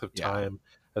the length of time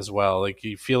as well. Like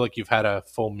you feel like you've had a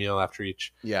full meal after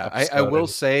each. Yeah, I will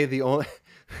say the only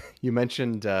you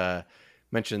mentioned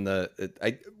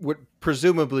what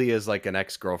presumably is like an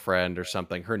ex-girlfriend or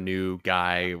something, her new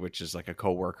guy, which is like a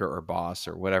coworker or boss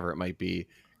or whatever it might be,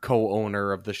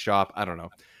 co-owner of the shop. I don't know.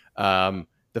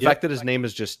 The fact that his name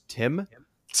is just Tim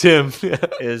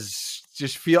is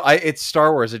just it's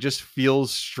Star Wars. It just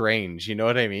feels strange. You know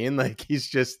what I mean? Like he's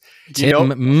just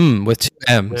Tim with 2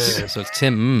 M's. So it's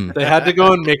Tim. They had to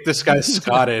go and make this guy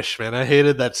Scottish, man. I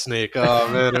hated that snake. Oh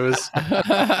man,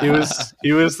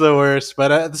 he was the worst.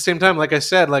 But at the same time, like I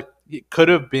said, like it could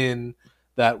have been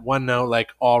that one note,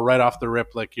 like all right off the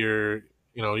rip, like you're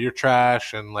you're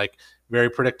trash and like very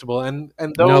predictable. And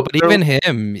no, but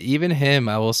even him,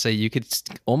 I will say you could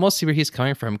almost see where he's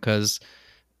coming from, because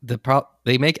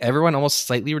they make everyone almost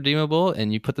slightly redeemable,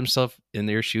 and you put themselves in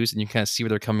their shoes and you kind of see where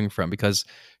they're coming from, because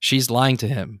she's lying to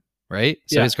him, right?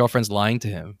 So his girlfriend's lying to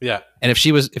him. Yeah. And if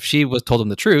she was told him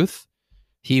the truth,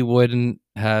 he wouldn't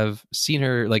have seen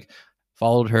her, like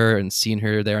followed her and seen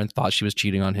her there and thought she was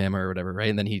cheating on him or whatever, right?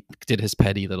 And then he did his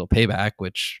petty little payback,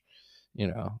 which,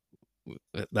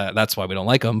 that's why we don't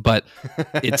like him. But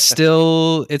he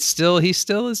still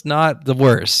is not the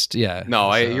worst. Yeah.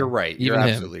 No, you're right. You're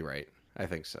absolutely right. I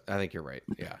think so. I think you're right.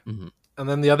 Yeah. Mm-hmm. And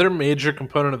then the other major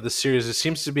component of the series, it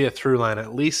seems to be a through line,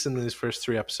 at least in these first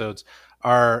 3 episodes,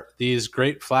 are these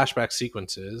great flashback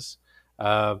sequences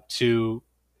to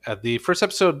the first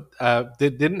episode. They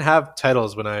didn't have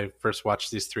titles when I first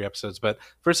watched these 3 episodes, but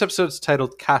first episode's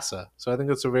titled Casa. So I think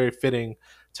that's a very fitting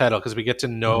title, because we get to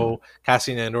know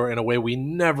Cassian Andor in a way we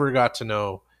never got to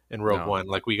know in Rogue One.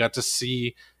 Like, we got to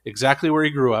see exactly where he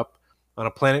grew up on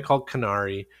a planet called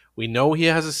Kenari. We know he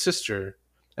has a sister.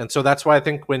 And so that's why I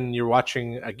think when you're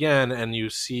watching again and you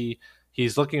see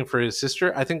he's looking for his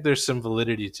sister, I think there's some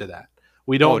validity to that.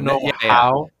 We don't know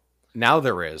how. Now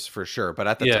there is, for sure. But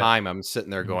at the time, I'm sitting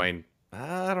there going,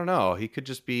 I don't know. He could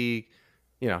just be,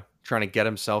 trying to get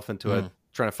himself into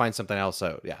trying to find something else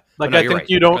out. Yeah. Like, I think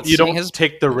you don't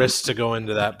take the risk to go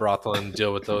into that brothel and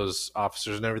deal with those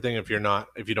officers and everything if you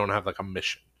don't have like a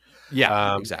mission.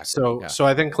 Yeah, exactly. So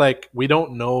I think like we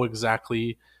don't know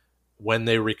exactly when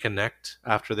they reconnect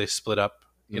after they split up.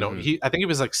 I think he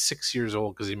was like 6 years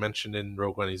old, because he mentioned in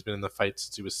Rogue One he's been in the fight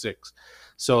since he was 6.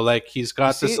 So like he's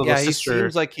got this little sister. He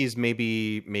seems like he's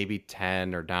maybe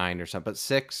 10 or 9 or something, but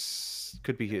 6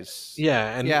 could be his.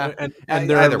 And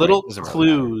there are little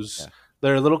clues. Yeah.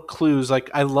 There are little clues.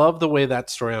 Like, I love the way that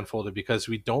story unfolded, because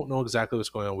we don't know exactly what's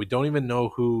going on. We don't even know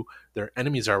who their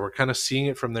enemies are. We're kind of seeing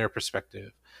it from their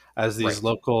perspective as these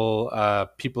local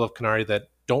people of Kenari that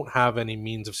don't have any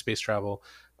means of space travel,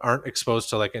 aren't exposed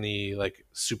to like any like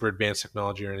super advanced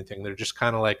technology or anything. They're just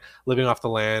kind of like living off the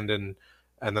land, and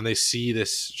then they see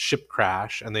this ship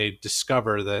crash and they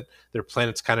discover that their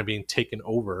planet's kind of being taken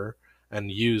over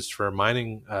and used for a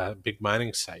mining, big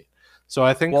mining site. So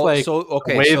I think the way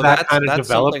that kind of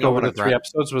developed over the 3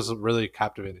 episodes was really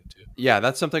captivating too. Yeah,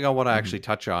 that's something I want to actually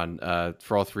touch on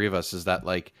for all 3 of us, is that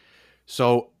like,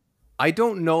 so I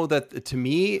don't know that, to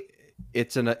me,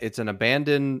 it's an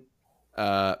abandoned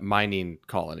mining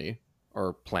colony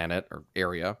or planet or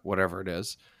area, whatever it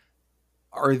is.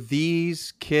 Are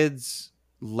these kids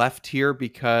left here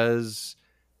because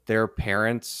their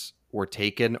parents were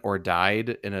taken or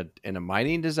died in a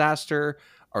mining disaster?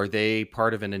 Are they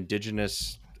part of an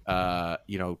indigenous,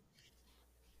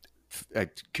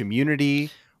 community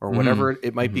or whatever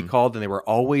it might be called, and they were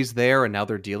always there, and now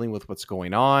they're dealing with what's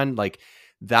going on? Like,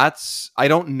 I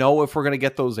don't know if we're going to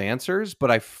get those answers, but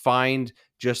I find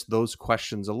just those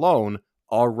questions alone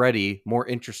already more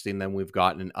interesting than we've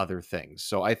gotten in other things.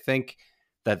 So I think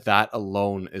that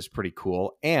alone is pretty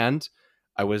cool. And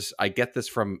I get this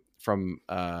from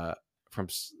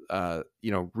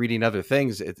reading other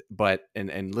things,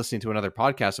 and listening to another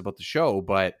podcast about the show.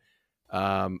 But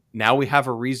now we have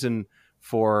a reason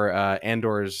for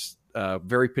Andor's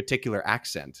very particular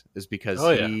accent, is because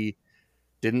he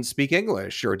didn't speak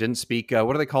English, or didn't speak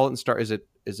what do they call it in Star? Is it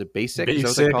basic? Is that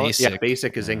what they call it? Yeah,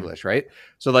 basic is English, right?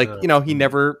 So like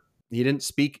he didn't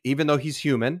speak, even though he's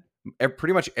human.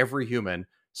 Pretty much every human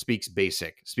speaks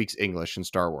English in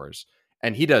Star Wars.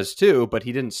 And he does too, but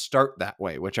he didn't start that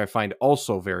way, which I find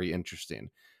also very interesting.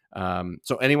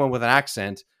 So anyone with an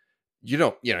accent, you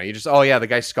just, the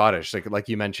guy's Scottish, like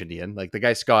you mentioned, Ian, like the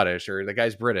guy's Scottish or the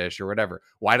guy's British or whatever.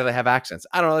 Why do they have accents?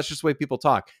 I don't know. That's just the way people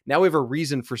talk. Now we have a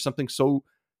reason for something so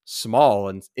small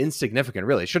and insignificant.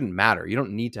 Really, it shouldn't matter. You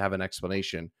don't need to have an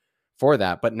explanation for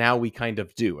that, but now we kind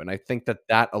of do. And I think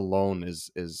that alone is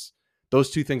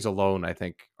those 2 things alone, I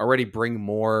think, already bring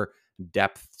more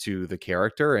depth to the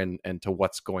character and to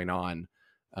what's going on,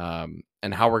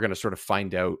 and how we're going to sort of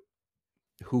find out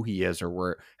who he is,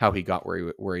 or how he got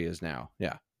where he is now.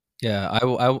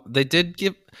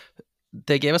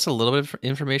 They gave us a little bit of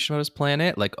information about his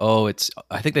planet, like,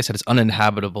 I think they said it's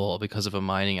uninhabitable because of a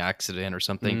mining accident or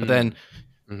something. But then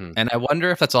and I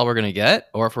wonder if that's all we're going to get,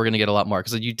 or if we're going to get a lot more,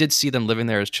 because you did see them living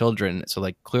there as children, so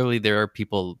like clearly there are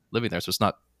people living there, so it's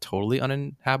not totally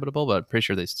uninhabitable, but I'm pretty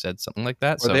sure they said something like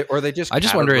that. Or they just I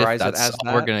just wonder if that's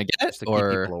all we're gonna get, to keep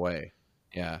people away.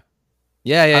 Yeah.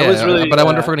 But I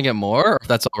wonder if we're gonna get more, or if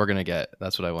that's all we're gonna get.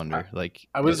 That's what I wonder.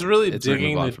 I was really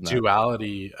digging the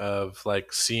duality of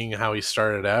like seeing how he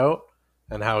started out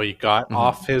and how he got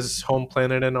off his home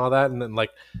planet and all that, and then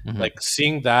like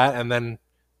seeing that, and then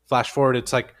flash forward,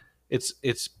 it's like it's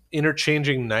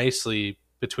interchanging nicely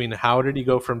between how did he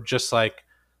go from just like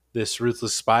this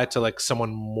ruthless spy to like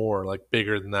someone more like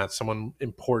bigger than that, someone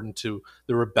important to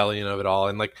the rebellion of it all,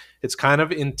 and like it's kind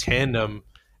of in tandem,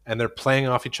 and they're playing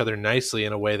off each other nicely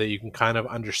in a way that you can kind of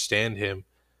understand him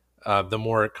the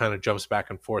more it kind of jumps back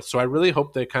and forth. So I really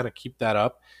hope they kind of keep that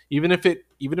up, even if the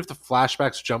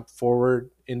flashbacks jump forward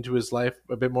into his life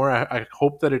a bit more. I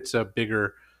hope that it's a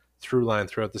bigger through line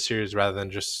throughout the series rather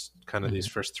than just kind of these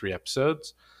first 3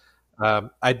 episodes.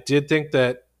 I did think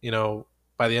that, you know,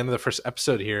 by the end of the first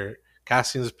episode here,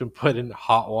 Cassian's been put in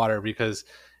hot water because,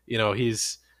 you know,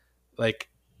 he's like,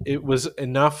 it was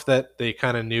enough that they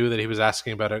kind of knew that he was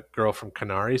asking about a girl from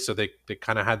Kenari, so they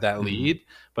kind of had that lead.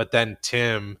 But then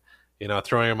Tim, you know,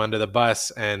 throwing him under the bus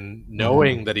and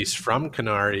knowing that he's from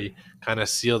Kenari kind of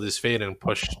sealed his fate and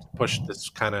pushed this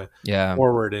kind of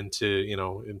forward into, you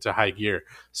know, into high gear.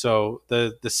 So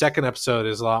the second episode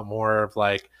is a lot more of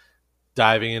like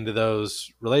diving into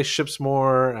those relationships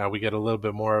more. We get a little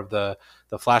bit more of the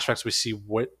flashbacks. We see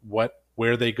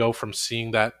where they go from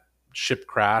seeing that ship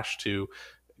crash to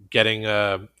getting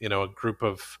a group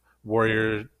of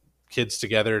warrior kids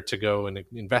together to go and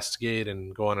investigate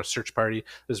and go on a search party.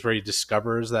 This is where he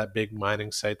discovers that big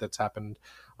mining site that's happened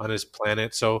on his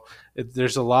planet. So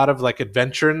there's a lot of like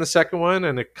adventure in the second one,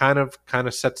 and it kind of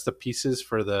sets the pieces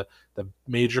for the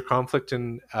major conflict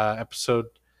in episode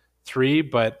 3.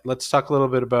 But let's talk a little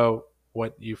bit about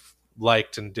what you've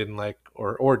liked and didn't like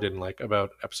or didn't like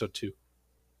about episode 2.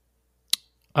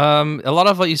 A lot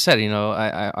of what you said, you know,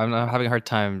 I'm having a hard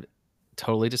time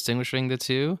totally distinguishing the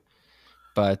two,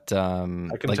 but I can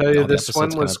like, tell you this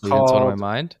one was called out of my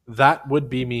mind. That Would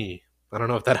Be Me. I don't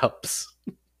know if that helps.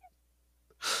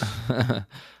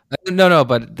 No,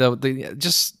 but the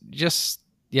just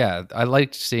yeah, I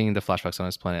liked seeing the flashbacks on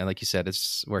his planet, and like you said,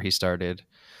 it's where he started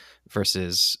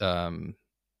versus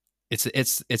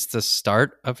it's the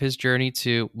start of his journey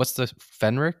to what's the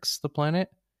Fenrix, the planet?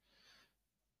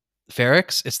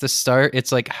 Ferrix. It's the start.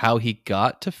 It's like how he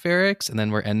got to Ferrix, and then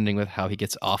we're ending with how he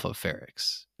gets off of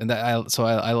Ferrix. And that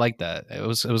I like that. It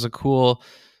was a cool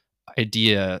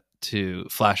idea to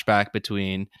flashback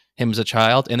between him as a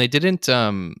child, and they didn't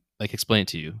like explain it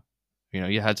to you. You know,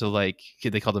 you had to like,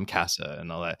 they called him Casa and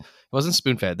all that. It wasn't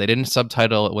spoon fed. They didn't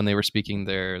subtitle when they were speaking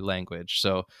their language.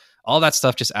 So all that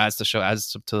stuff just adds to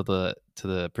the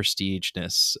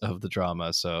prestigeness of the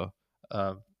drama. So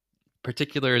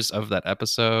particulars of that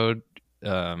episode, you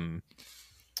know,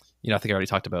 I think I already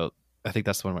talked about. I think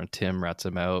that's the one where Tim rats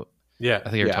him out. Yeah, I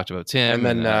think I already talked about Tim,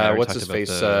 and then what's his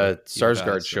face?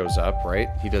 Sarsgaard shows up, right?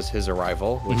 He does his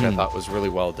arrival, which I thought was really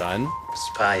well done.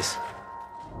 Spies,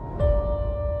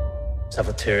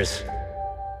 saboteurs,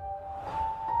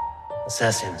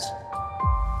 assassins.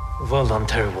 We've all done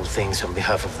terrible things on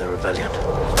behalf of the rebellion.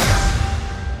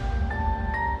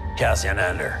 Cassian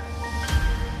Andor.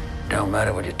 Don't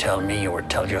matter what you tell me or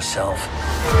tell yourself.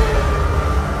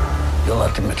 You'll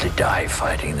ultimately die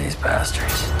fighting these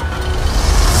bastards.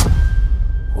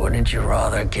 Wouldn't you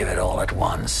rather give it all at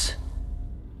once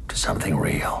to something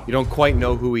real? You don't quite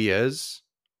know who he is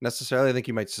necessarily. I think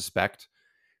you might suspect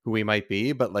who he might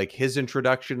be, but like his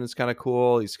introduction is kind of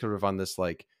cool. He's kind of on this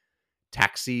like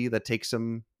taxi that takes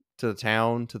him to the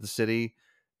town, to the city,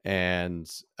 and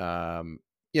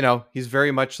you know, he's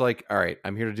very much like, all right,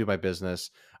 I'm here to do my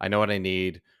business. I know what I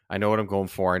need. I know what I'm going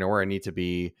for. I know where I need to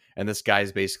be. And this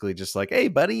guy's basically just like, hey,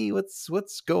 buddy,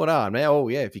 what's going on? Man, oh,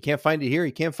 yeah, if you can't find it here,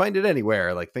 you can't find it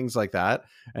anywhere. Like things like that.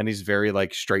 And he's very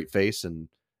like straight face and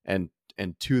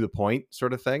to the point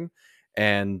sort of thing.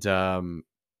 And I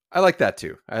like that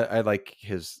too. I like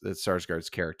Sarsgaard's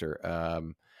character.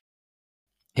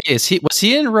 Hey, was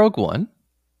he in Rogue One?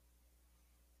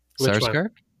 Sarsgaard?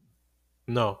 One?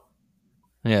 No.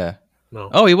 Yeah. No.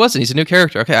 Oh, he wasn't. He's a new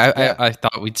character. Okay, I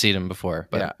thought we'd seen him before,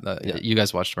 but you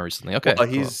guys watched him recently. Okay, well,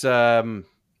 cool.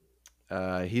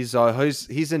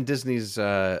 He's in Disney's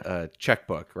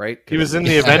checkbook, right? He was in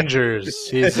the Avengers.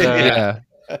 He's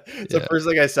It's the first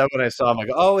thing I said when I saw him. I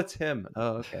go, "Oh, it's him."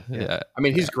 Oh, okay. Yeah. I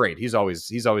mean, he's great. He's always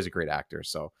a great actor.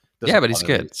 So yeah, but he's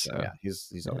good. So. Yeah,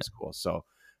 he's always cool. So,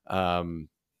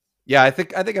 yeah, I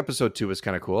think episode 2 was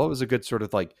kind of cool. It was a good sort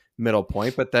of like middle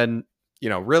point, but then, you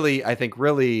know, I think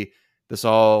this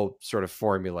all sort of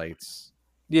formulates.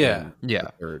 Yeah.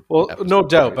 Well, episode, no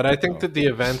doubt, but I think that the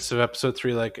events of episode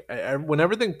 3, like when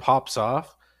everything pops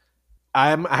off,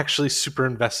 I'm actually super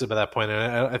invested by that point.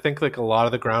 And I think like a lot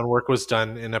of the groundwork was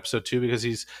done in episode 2 because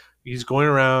he's going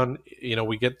around, you know,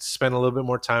 we get to spend a little bit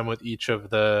more time with each of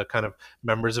the kind of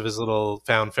members of his little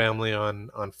found family on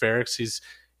Ferrix.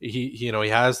 he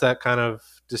has that kind of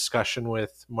discussion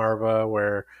with Marva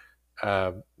where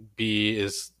uh, B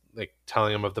is like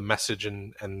telling him of the message,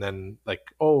 and then like,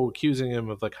 oh, accusing him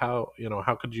of like, how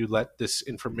could you let this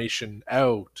information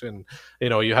out, and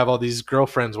you have all these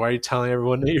girlfriends, why are you telling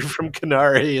everyone that you're from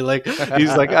Canary? Like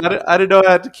he's like, I don't know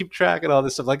how to keep track and all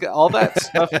this stuff, like all that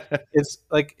stuff. It's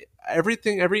like every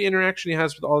interaction he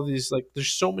has with all these, like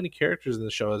there's so many characters in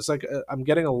the show. It's like I'm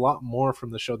getting a lot more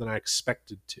from the show than I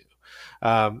expected to.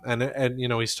 And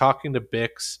he's talking to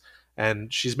Bix,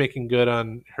 and she's making good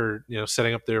on her,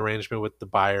 setting up the arrangement with the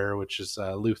buyer, which is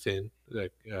Luthen,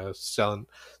 like selling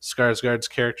Skarsgård's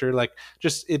character. Like,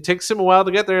 just it takes him a while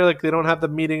to get there. Like, they don't have the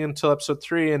meeting until episode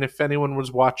 3, and if anyone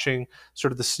was watching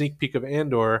sort of the sneak peek of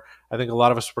Andor, I think a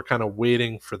lot of us were kind of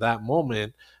waiting for that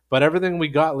moment. But everything we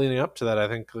got leading up to that, I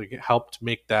think, like, it helped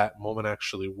make that moment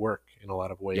actually work in a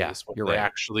lot of ways. Yeah, when you're they right.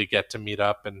 actually get to meet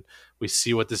up and we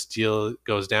see what this deal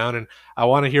goes down. And I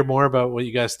want to hear more about what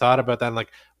you guys thought about that, and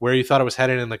like where you thought it was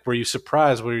headed, and like were you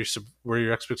surprised, were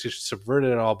your expectations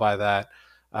subverted at all by that?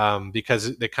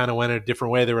 Because they kind of went a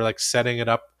different way. They were like setting it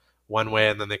up one way,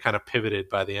 and then they kind of pivoted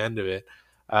by the end of it.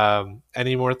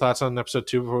 Any more thoughts on episode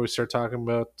 2 before we start talking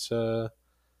about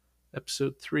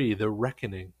episode 3, The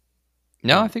Reckoning?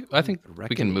 No, I think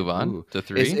we can move on to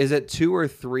 3. Is it 2 or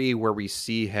 3 where we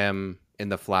see him in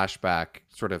the flashback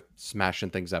sort of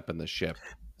smashing things up in the ship?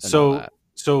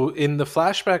 So in the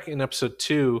flashback in episode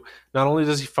 2, not only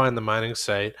does he find the mining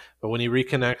site, but when he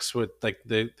reconnects with like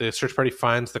the search party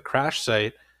finds the crash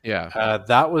site. Yeah,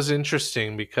 that was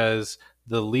interesting because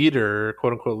the leader,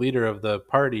 quote unquote leader of the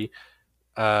party,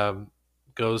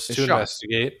 goes to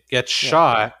investigate, gets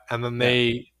shot, and then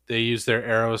they use their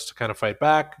arrows to kind of fight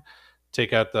back,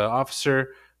 take out the officer.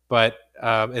 But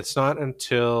it's not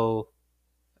until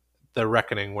The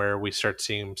Reckoning where we start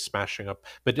seeing him smashing up.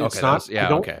 But it's not. I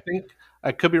don't think,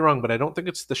 I could be wrong, but I don't think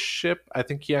it's the ship. I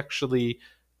think he actually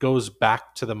goes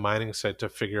back to the mining site to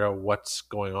figure out what's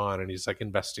going on, and he's like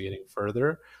investigating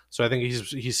further. So I think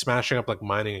he's smashing up like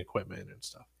mining equipment and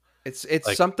stuff. It's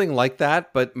like, something like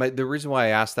that. But the reason why I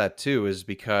asked that too is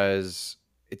because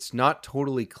it's not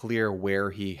totally clear where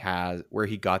he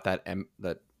got that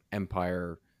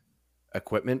Empire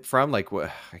equipment from. Like,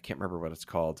 I can't remember what it's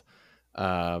called.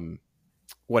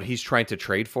 What he's trying to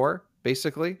trade for,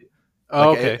 basically.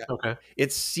 Oh, like, okay.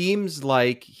 It seems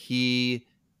like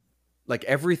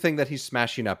everything that he's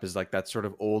smashing up is like that sort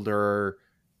of older,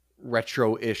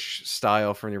 retro-ish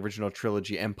style from the original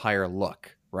trilogy Empire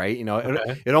look, right?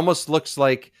 It almost looks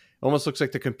like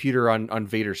the computer on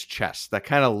Vader's chest. That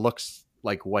kind of looks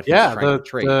like what he's trying to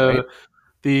trade. Right?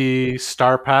 The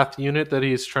Starpath unit that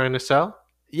he's trying to sell.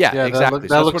 Yeah, exactly.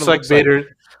 That looks like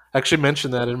Vader. I actually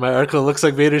mentioned that in my article. It looks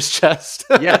like Vader's chest.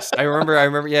 Yes, I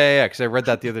remember. Yeah, because I read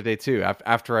that the other day too.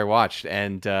 After I watched,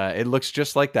 and it looks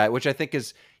just like that, which I think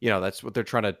is, that's what they're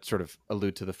trying to sort of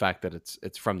allude to, the fact that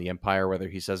it's from the Empire, whether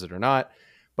he says it or not.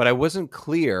 But I wasn't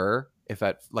clear if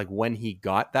when he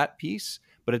got that piece.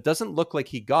 But it doesn't look like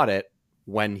he got it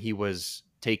when he was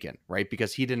taken, right?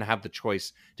 Because he didn't have the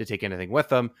choice to take anything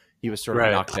with him. He was sort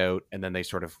of knocked out, and then they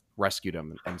sort of rescued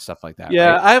him and stuff like that.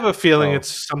 Yeah, right? I have a feeling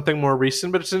it's something more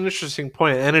recent, but it's an interesting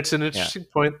point. And it's an interesting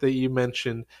point that you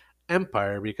mentioned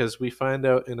Empire, because we find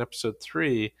out in episode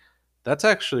 3 that's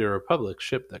actually a Republic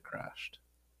ship that crashed.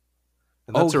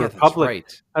 And that's a Republic.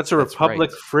 That's a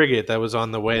Republic frigate that was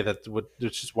on the way.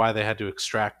 Which is why they had to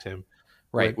extract him.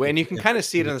 Right, and you can kind of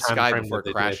see it in the sky before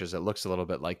it crashes. It looks a little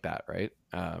bit like that, right?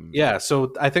 Yeah,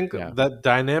 so I think that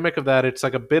dynamic of that, it's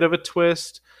like a bit of a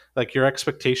twist. Like, your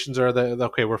expectations are that,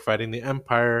 okay, we're fighting the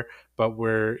Empire, but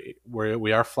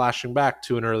we are flashing back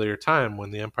to an earlier time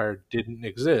when the Empire didn't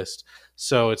exist.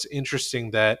 So it's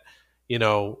interesting that,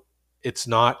 it's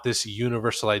not this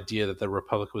universal idea that the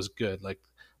Republic was good.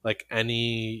 Like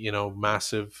any,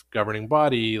 massive governing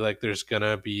body, like there's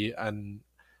gonna be an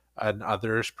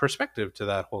other's perspective to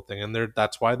that whole thing, and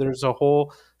that's why there's a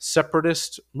whole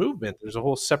separatist movement. There's a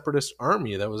whole separatist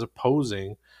army that was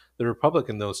opposing the Republic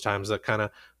in those times. That kind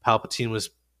of Palpatine was,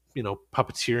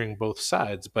 puppeteering both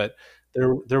sides, but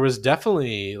there was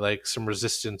definitely like some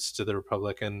resistance to the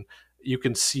Republic, and you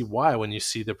can see why when you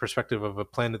see the perspective of a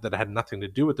planet that had nothing to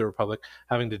do with the Republic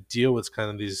having to deal with kind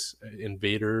of these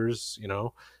invaders,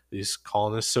 these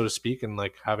colonists, so to speak, and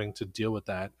like having to deal with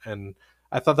that. And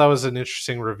I thought that was an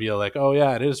interesting reveal. Like, oh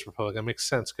yeah, it is Republic. That makes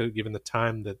sense given the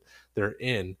time that they're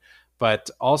in. But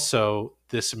also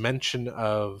this mention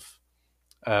of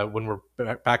when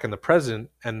we're back in the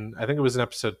present, and I think it was in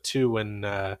episode 2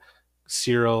 when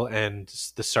Cyril and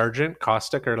the Sergeant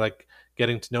Caustic are like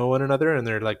getting to know one another, and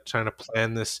they're like trying to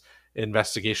plan this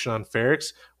investigation on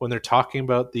Ferrix. When they're talking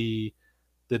about the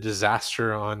the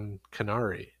disaster on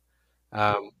Canary.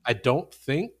 I don't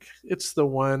think it's the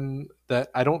one that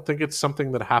I don't think it's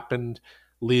something that happened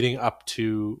leading up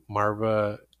to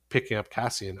Marva picking up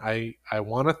Cassian. I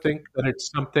want to think that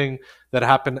it's something that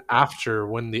happened after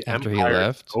when the After he Empire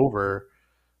left? took over.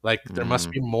 Like there must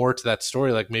be more to that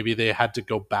story. Like maybe they had to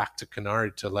go back to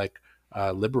Canary to like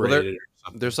liberate it or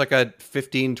something. There's like a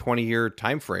 15-20 year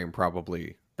time frame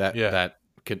probably that Yeah. that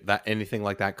anything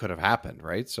like that could have happened,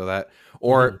 right? So that,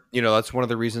 or you know, that's one of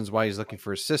the reasons why he's looking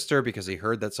for his sister, because he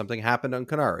heard that something happened on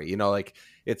Canary. You know, like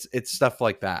it's stuff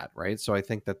like that, right? So I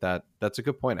think that's a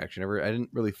good point. Actually, I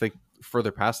didn't really think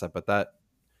further past that, but that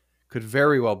could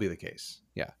very well be the case.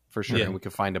 Yeah, for sure. Yeah. And we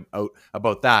could find out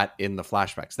about that in the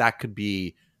flashbacks. That could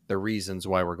be the reasons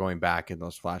why we're going back in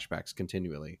those flashbacks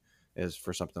continually, is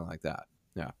for something like that.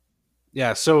 Yeah.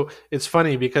 Yeah, so it's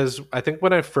funny because I think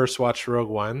when I first watched Rogue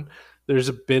One, there's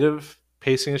a bit of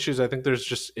pacing issues. I think there's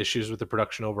just issues with the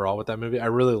production overall with that movie. I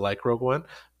really like Rogue One,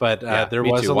 but there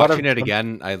me was too. a lot of Watching it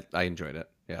again. I enjoyed it.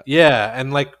 Yeah. Yeah,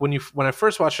 and like when I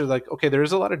first watched it, like okay, there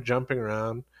is a lot of jumping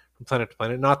around from planet to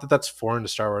planet. Not that that's foreign to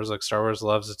Star Wars. Like Star Wars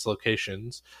loves its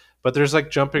locations, but there's like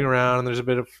jumping around and there's a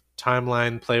bit of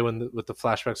timeline play with the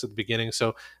flashbacks at the beginning.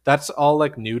 So that's all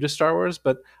like new to Star Wars.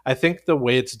 But I think the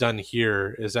way it's done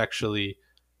here is actually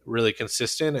really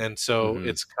consistent, and so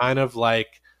it's kind of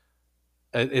like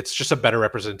it's just a better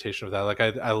representation of that. Like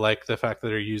I like the fact that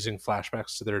they're using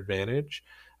flashbacks to their advantage,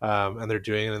 and they're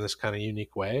doing it in this kind of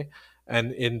unique way.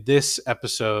 And in this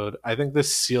episode, I think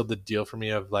this sealed the deal for me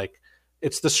of like,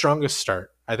 it's the strongest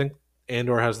start. I think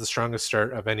Andor has the strongest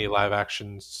start of any live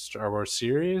action Star Wars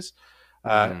series.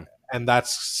 And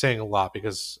that's saying a lot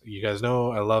because you guys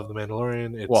know I love The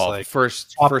Mandalorian. It's like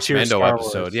first top-tier Mando Star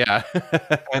episode, Wars. yeah.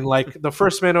 And like the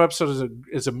first Mando episode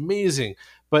is amazing,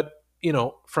 but you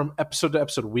know, from episode to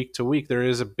episode, week to week, there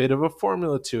is a bit of a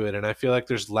formula to it, and I feel like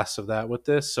there's less of that with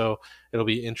this. So it'll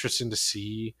be interesting to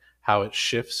see how it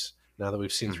shifts now that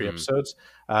we've seen 3 episodes.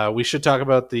 We should talk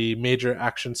about the major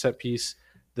action set piece,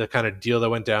 the kind of deal that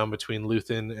went down between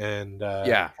Luthen and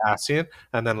Cassian,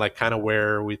 and then like kind of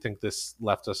where we think this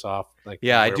left us off. Like,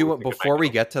 yeah, I where do. we think it Before might we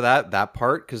go. get to that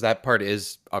part, because that part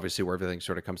is obviously where everything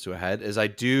sort of comes to a head, is I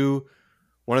do.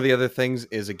 One of the other things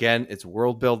is, again, it's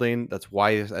world building. That's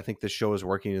why I think this show is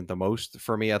working the most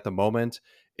for me at the moment,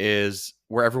 is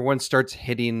where everyone starts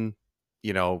hitting,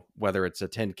 you know, whether it's a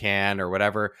tin can or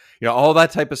whatever, you know, all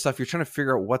that type of stuff. You're trying to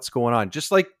figure out what's going on.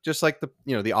 Just like the,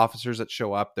 you know, the officers that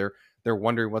show up, they're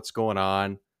wondering what's going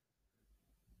on.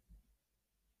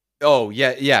 Oh,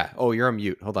 yeah. Oh, you're on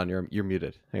mute. Hold on. You're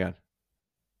muted. Hang on.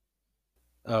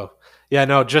 Oh, yeah,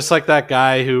 no, just like that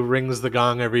guy who rings the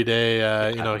gong every day.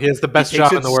 You know, he has the best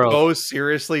job in the world. So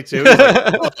seriously, too. He's like,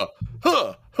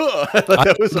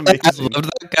 that was amazing. I loved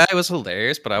that guy. It was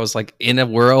hilarious, but I was like, in a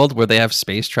world where they have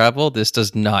space travel, this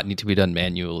does not need to be done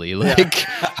manually. Like,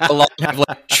 how long have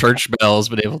like church bells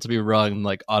been able to be rung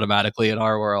like automatically in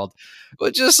our world?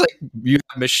 But just like you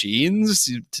have machines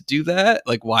to do that.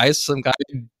 Like, why is some guy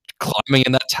climbing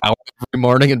in that tower every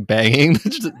morning and banging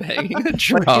the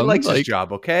drum? He likes his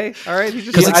job, okay? All right. He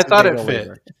just Yeah, I thought it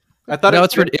fit. I thought No, it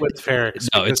it's fit rid- with Ferrex.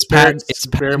 No, because it's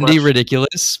Ferrex very patently much-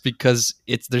 ridiculous because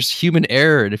there's human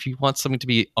error, and if you want something to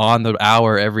be on the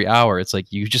hour every hour, it's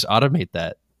like you just automate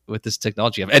that with this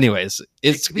technology. Anyways,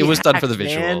 it was done for the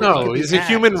visual. man. No, he's a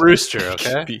human rooster.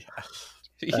 Okay.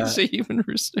 He's a human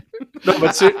rooster. No,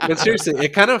 but seriously, it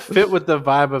kind of fit with the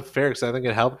vibe of Ferrex. I think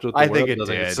it helped with the I think world it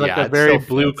building. did, It's like yeah, a it very still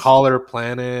blue fits. collar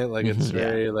planet. Like it's Mhm.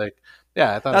 very like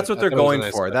I thought That's what I they're thought it was a going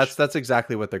nice for. touch. That's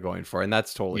exactly what they're going for, and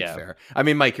that's totally Yeah. fair. I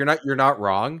mean, Mike, you're not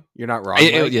wrong. You're not wrong.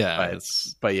 Mike,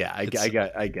 but yeah, I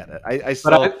get it. I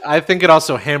still, But I think it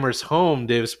also hammers home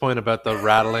Dave's point about the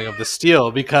rattling of the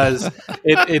steel because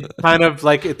it kind of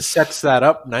like it sets that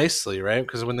up nicely, right?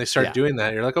 Because when they start Yeah. doing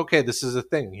that, you're like, okay, this is a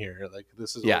thing here. Like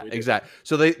this is yeah, what we do. exactly.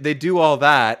 So they do all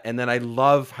that, and then I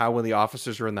love how when the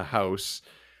officers are in the house,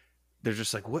 they're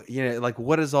just like, what, you know, like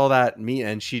what does all that mean?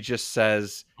 And she just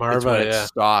says, Marva, it's when it yeah.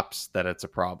 stops that it's a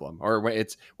problem, or when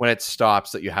it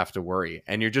stops that you have to worry,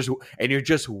 and you're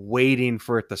just waiting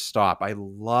for it to stop. I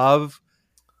love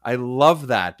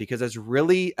that because it's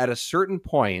really at a certain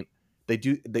point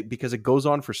because it goes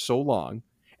on for so long,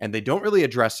 and they don't really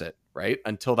address it right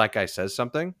until that guy says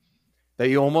something that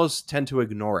you almost tend to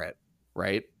ignore it,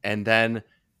 right? And then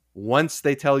once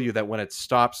they tell you that when it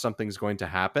stops, something's going to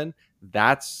happen,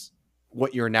 that's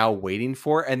what you're now waiting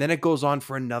for. And then it goes on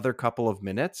for another couple of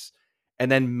minutes. And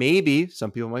then maybe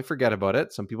some people might forget about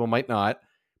it. Some people might not.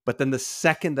 But then the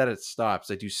second that it stops,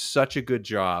 they do such a good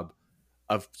job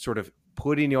of sort of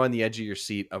putting you on the edge of your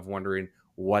seat of wondering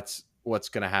what's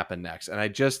going to happen next. And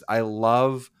I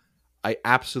love I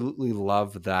absolutely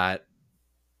love that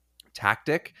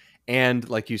tactic. And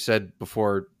like you said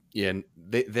before, Ian,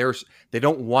 they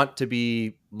don't want to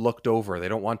be looked over. They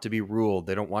don't want to be ruled.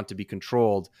 They don't want to be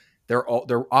controlled.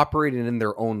 They're operating in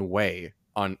their own way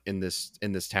in this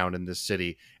town, in this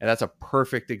city, and that's a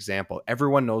perfect example.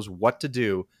 Everyone knows what to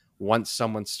do once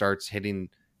someone starts hitting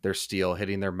their steel,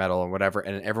 hitting their metal, and whatever,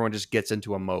 and everyone just gets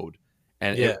into a mode,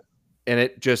 and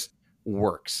it just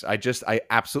works. I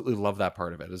absolutely love that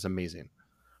part of it. It's amazing.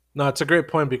 No, it's a great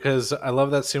point, because I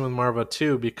love that scene with Marva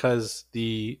too, because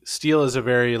the steel is a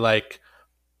very like,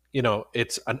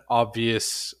 it's an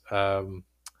obvious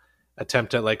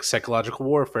attempt at like psychological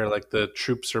warfare. Like the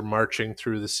troops are marching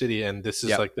through the city, and this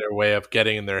is like their way of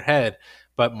getting in their head.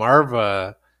 But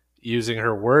Marva, using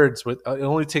her words, it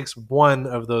only takes one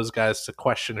of those guys to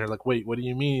question her, like, wait, what do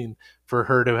you mean, for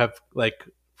her to have like,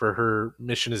 for her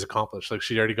mission is accomplished. Like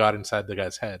she already got inside the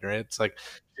guy's head, right? It's like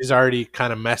she's already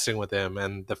kind of messing with him,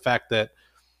 and the fact that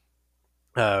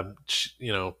that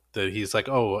he's like,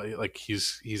 oh, like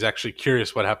he's actually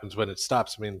curious what happens when it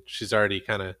stops. I mean, she's already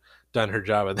kind of done her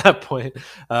job at that point.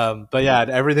 But yeah,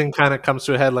 everything kind of comes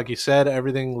to a head, like you said.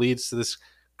 Everything leads to this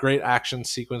great action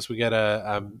sequence. We get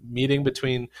a meeting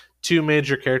between two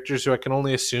major characters who I can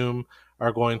only assume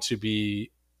are going to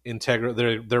be integral.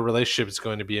 Their relationship is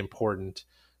going to be important,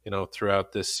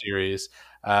 throughout this series.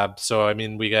 So I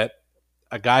mean, we get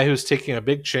a guy who's taking a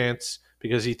big chance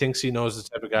because he thinks he knows the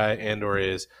type of guy Andor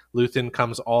is. Luthen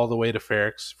comes all the way to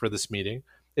Ferrix for this meeting.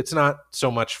 It's not so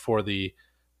much for the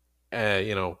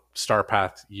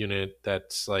Starpath unit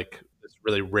that's like this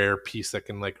really rare piece that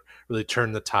can like really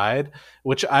turn the tide,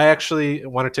 which I actually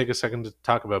want to take a second to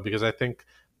talk about, because I think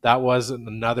that was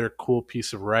another cool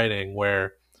piece of writing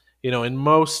where, in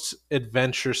most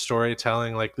adventure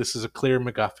storytelling, like this is a clear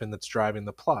MacGuffin that's driving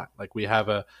the plot. Like we have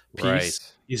a piece,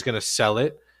 Right. He's going to sell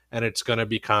it, and it's going to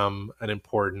become an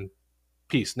important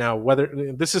piece. Now, whether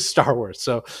this is Star Wars,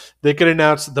 so they could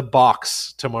announce the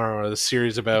box tomorrow, or the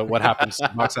series about what happens to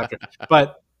the box after.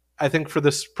 But I think for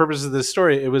this purpose of this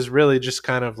story, it was really just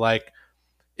kind of like,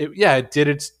 it did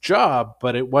its job,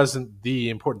 but it wasn't the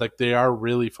important. Like they are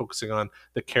really focusing on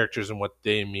the characters and what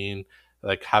they mean,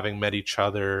 like having met each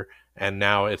other, and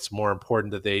now it's more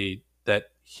important that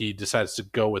he decides to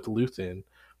go with Luthen.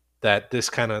 That this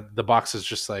kind of, the box is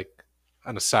just like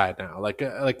an aside now. Like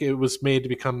it was made to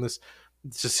become this,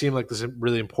 to seem like this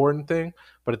really important thing,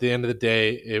 but at the end of the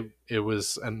day, it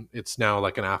was, and it's now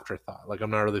like an afterthought. Like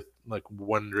I'm not really like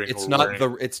wondering. It's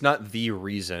not the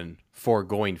reason for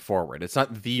going forward. It's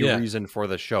not the reason for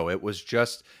the show. It was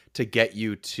just to get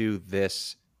you to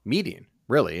this meeting,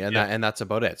 really, and that's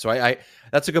about it. So I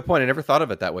that's a good point. I never thought of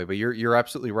it that way, but you're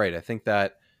absolutely right. I think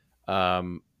that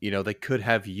they could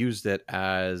have used it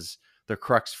as the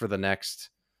crux for the next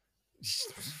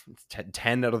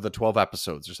 10 out of the 12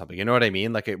 episodes or something. You know what I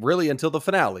mean? Like it really until the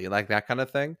finale, like that kind of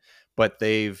thing. But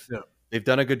they've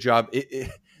done a good job.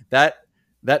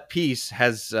 That piece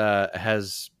has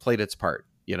played its part,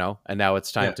 and now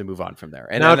it's time to move on from there.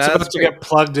 And now it's about to get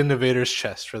plugged into Vader's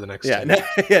chest for the next.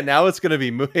 Now it's going to be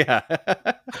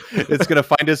it's going to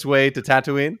find its way to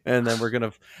Tatooine, and then we're going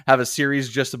to have a series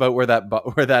just about where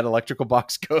that electrical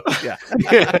box goes. Yeah.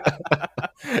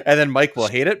 And then Mike will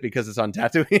hate it because it's on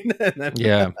Tatooine. And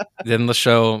then... then the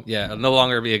show, it'll no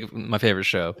longer be my favorite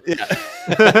show. Yeah.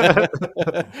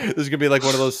 This is gonna be like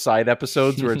one of those side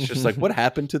episodes where it's just like, what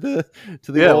happened to the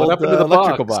old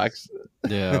electrical box?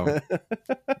 Yeah,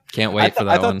 can't wait for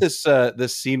that. I thought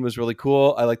this scene was really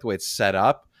cool. I like the way it's set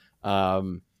up.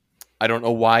 I don't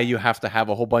know why you have to have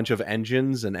a whole bunch of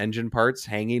engines and engine parts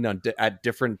hanging at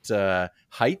different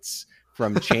heights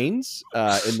from chains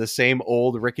in the same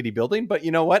old rickety building, but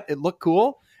you know what? It looked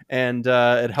cool, and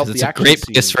it helped. It's a great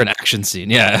place for an action scene.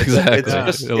 Yeah, exactly. I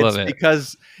love it.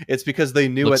 It's because they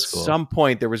knew Looks at cool. some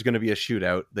point there was going to be a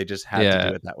shootout. They just had to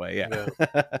do it that way. Yeah.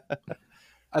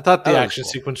 I thought the action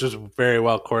sequence was very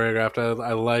well choreographed.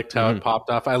 I liked how it popped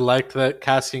off. I liked that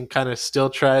Cassian kind of still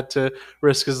tried to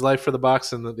risk his life for the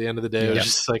box, and at the end of the day, it was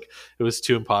just like it was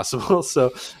too impossible.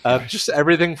 So just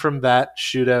everything from that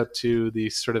shootout to the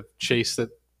sort of chase that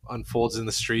unfolds in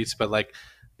the streets, but like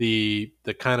the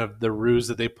kind of the ruse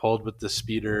that they pulled with the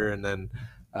speeder, and then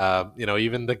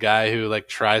even the guy who like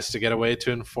tries to get away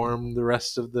to inform the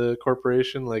rest of the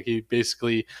corporation, like he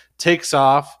basically takes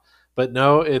off. But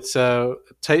no, it's a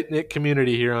tight-knit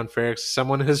community here on Ferrix.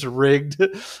 Someone has rigged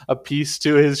a piece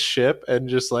to his ship and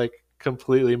just like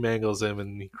completely mangles him,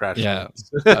 and he crashes. I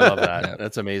love that.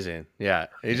 That's amazing. Yeah,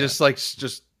 he just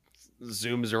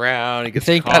zooms around. He I gets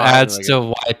think caught, that adds like, to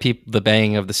why the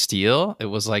banging of the steel. It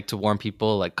was like to warn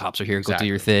people, like cops are here, go do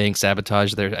your thing,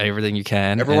 sabotage everything you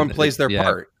can. everyone and plays their yeah.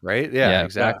 part, right? Yeah, Yeah.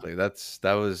 exactly. That's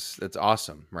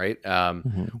awesome, right?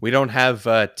 Mhm. We don't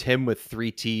have Tim with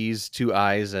 3 T's, 2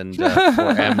 I's, and 4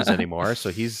 M's anymore, so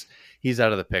he's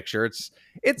out of the picture. It's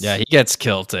Yeah, he gets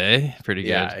killed, pretty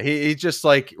yeah, good. he just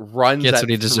like runs Gets at what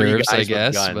he 3 deserves, I guys with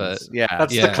guess, guns. but yeah,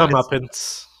 That's Yeah, the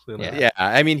comeuppance. You know? Yeah. yeah.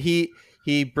 I mean,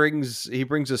 he brings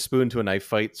a spoon to a knife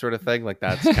fight, sort of thing. Like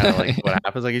that's kind of like what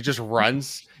happens. Like he just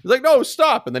runs. He's like, no,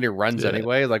 stop, and then he runs Yeah.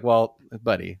 anyway. Like, well,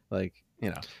 buddy, like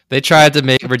they tried to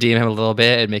redeem him a little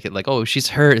bit and make it like, oh, she's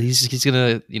hurt. He's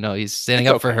gonna, he's standing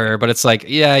It's up for okay. her. But it's like,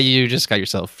 yeah, you just got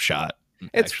yourself shot.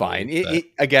 it's actually, fine. but-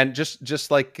 Again,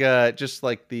 just like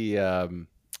the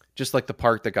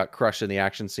part that got crushed in the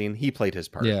action scene, he played his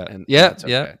part. Yeah. and Yeah, that's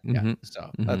yeah, okay. Yeah. mhm, So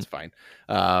mhm. that's fine.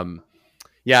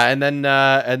 Yeah, and then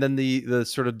the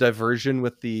sort of diversion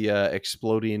with the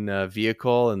exploding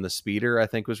vehicle and the speeder, I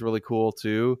think, was really cool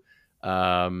too.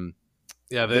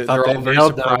 Yeah, They're thought all they very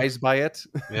nailed them. surprised by it.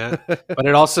 Yeah, but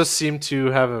it also seemed to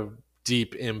have a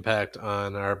deep impact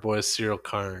on our boy Cyril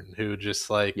Karn, who just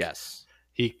like Yes,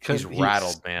 he's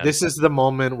rattled, man. This is the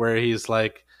moment where he's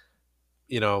like,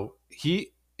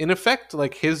 he in effect,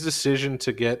 like his decision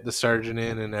to get the sergeant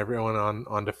in and everyone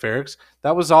onto Ferrex,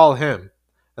 that was all him,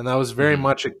 and that was very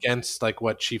much against like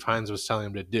what Chief Hines was telling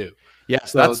him to do.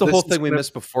 Yes, So that's the this whole is thing we gonna-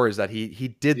 missed before, is that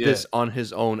he did this on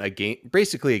his own,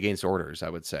 basically against orders, I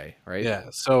would say, right? Yeah,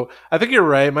 so I think you're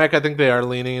right, Mike. I think they are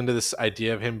leaning into this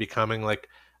idea of him becoming like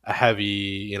a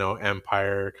heavy,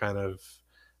 empire kind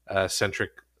of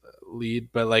centric lead,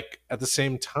 but like at the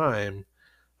same time,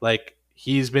 like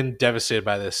he's been devastated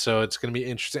by this, so it's going to be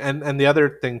interesting. And the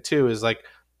other thing too is like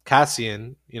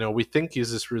Cassian, we think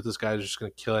he's this ruthless guy who's just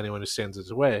going to kill anyone who stands in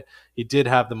his way. He did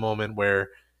have the moment where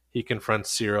he confronts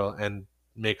Cyril and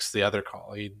makes the other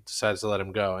call. He decides to let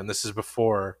him go, and this is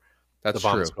before That's the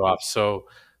bombs true. go off. So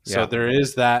Yeah. there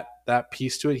is that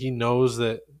piece to it. He knows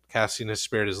that Cassian has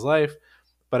spared his life,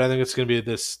 but I think it's going to be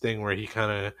this thing where he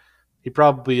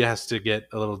probably has to get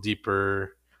a little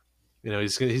deeper.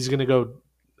 He's going to go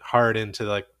hard into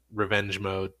like revenge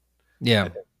mode. Yeah,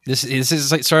 this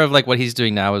is like sort of like what he's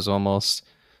doing now is almost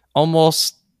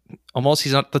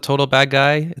he's not the total bad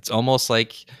guy. It's almost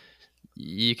like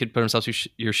you could put himself in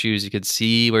your shoes. You could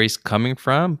see where he's coming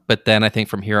from, but then I think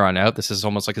from here on out, this is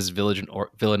almost like his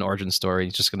villain origin story.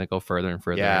 He's just going to go further and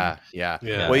further. Yeah. Yeah,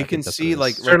 Well, I you think can that's see, what it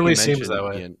like, is. Certainly you seems mentioned, that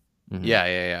way. Ian. Mhm.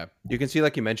 Yeah. You can see,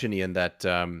 like you mentioned, Ian, that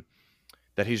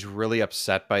that he's really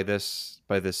upset by this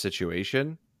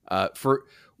situation. For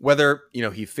whether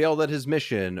he failed at his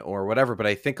mission or whatever, but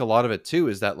I think a lot of it too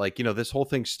is that, like, this whole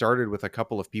thing started with a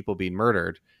couple of people being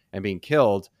murdered and being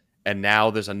killed, and now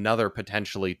there's another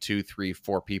potentially 2, 3,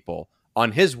 4 people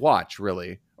on his watch,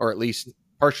 really, or at least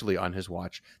partially on his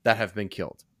watch, that have been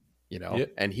killed.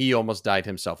 Yep. And he almost died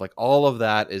himself. Like, all of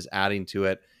that is adding to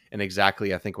it, and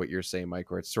exactly, I think, what you're saying, Mike,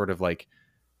 where it's sort of like,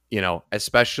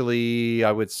 especially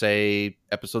I would say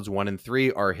episodes 1 and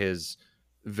 3 are his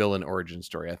villain origin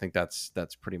story. I think that's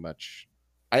pretty much.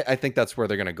 I think that's where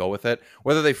they're going to go with it.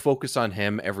 Whether they focus on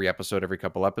him every episode, every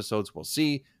couple episodes, we'll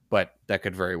see. But that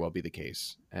could very well be the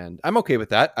case, and I'm okay with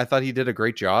that. I thought he did a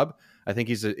great job. I think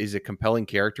he's a compelling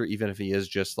character, even if he is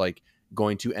just like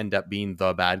going to end up being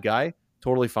the bad guy.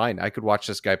 Totally fine. I could watch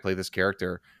this guy play this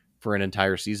character for an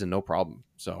entire season, no problem.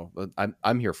 So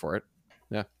I'm here for it.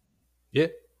 Yeah. Yeah.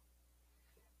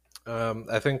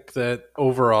 I think that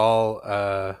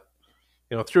overall,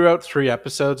 throughout 3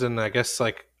 episodes, and I guess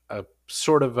like a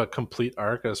sort of a complete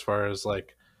arc as far as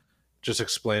like just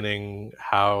explaining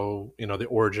how, the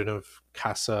origin of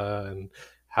Casa and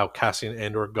how Cassian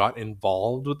Andor got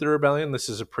involved with the rebellion. This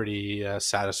is a pretty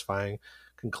satisfying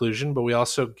conclusion, but we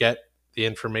also get the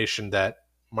information that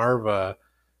Marva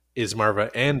is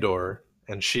Marva Andor,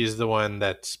 and she's the one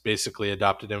that's basically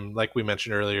adopted him, like we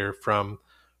mentioned earlier, from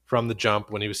the jump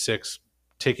when he was 6,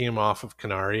 taking him off of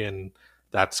Kenari, and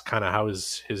that's kind of how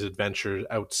his adventures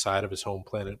outside of his home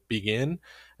planet begin.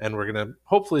 And we're going to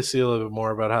hopefully see a little bit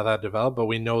more about how that developed, but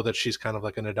we know that she's kind of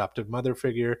like an adoptive mother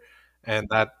figure, and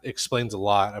that explains a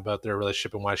lot about their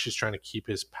relationship and why she's trying to keep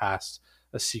his past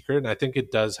a secret. And I think it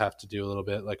does have to do a little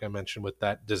bit, like I mentioned, with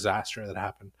that disaster that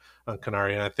happened on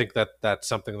Kenari, and I think that that's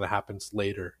something that happens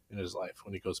later in his life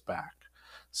when he goes back.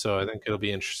 So I think it'll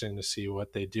be interesting to see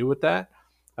what they do with that.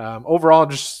 Overall,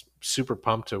 just super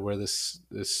pumped to where this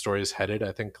story is headed.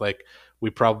 I think like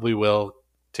we probably will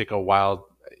take a while.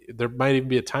 There might even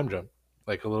be a time jump,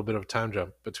 like a little bit of a time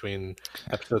jump between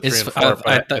episode 3 and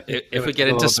 4. If we get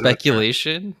into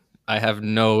speculation, I have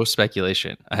no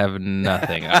speculation. I have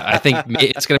nothing. I think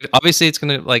it's gonna obviously it's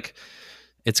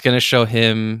gonna show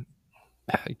him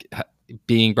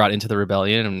being brought into the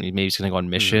rebellion, and maybe he's gonna go on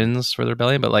missions for the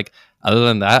rebellion. But like other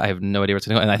than that, I have no idea what's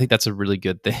gonna go. And I think that's a really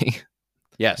good thing.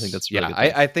 Yes, I think that's a really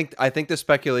good thing. I think the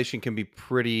speculation can be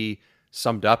pretty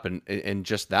summed up in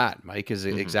just that. Mike is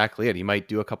exactly it. He might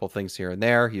do a couple things here and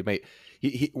there.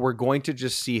 We're going to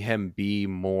just see him be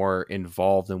more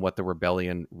involved in what the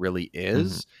rebellion really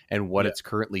is and what it's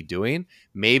currently doing.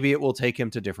 Maybe it will take him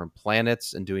to different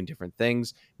planets and doing different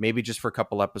things. Maybe just for a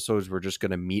couple episodes, we're just going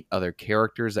to meet other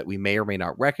characters that we may or may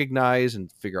not recognize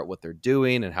and figure out what they're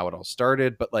doing and how it all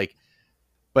started. But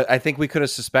I think we could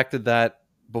have suspected that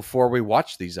before we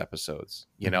watched these episodes,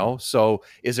 you know? So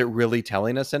is it really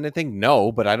telling us anything?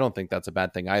 No, but I don't think that's a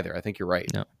bad thing either. I think you're right.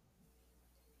 No.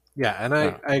 Yeah, and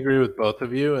I agree with both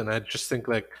of you. And I just think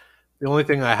like the only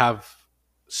thing I have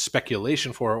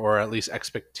speculation for, or at least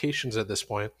expectations at this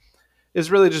point,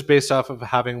 is really just based off of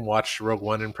having watched Rogue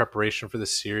One in preparation for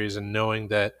this series and knowing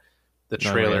that the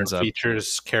trailer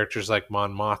features characters like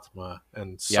Mon Mothma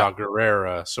and Saw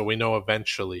Gerrera. So we know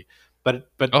eventually. But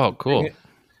oh, cool.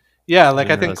 Yeah, like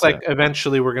I think like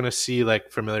eventually we're gonna see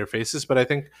like familiar faces, but I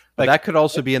think like that could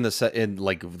also be in the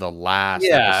last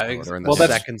episode or in the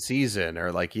second season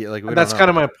or like that's kind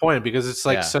of my point, because it's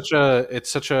like such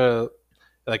a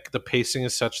like the pacing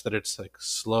is such that it's like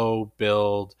slow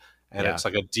build and it's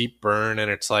like a deep burn, and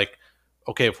it's like,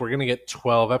 okay, if we're gonna get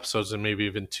 12 episodes and maybe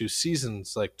even 2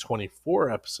 seasons, like 24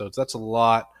 episodes, that's a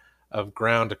lot of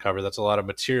ground to cover. That's a lot of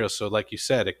material. So like you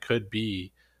said, it could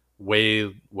be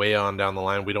way on down the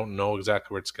line. We don't know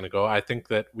exactly where it's going to go. I think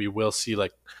that we will see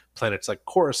like planets like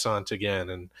Coruscant again,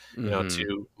 and you know,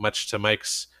 too much to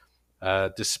Mike's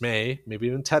dismay, maybe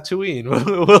even Tatooine.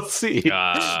 We'll see.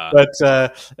 But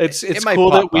it's cool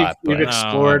that we've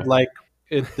explored like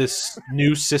this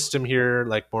new system here,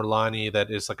 like Morlani, that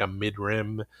is like a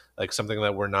mid-rim, like something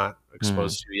that we're not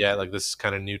exposed to yet. Like this is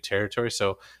kind of new territory,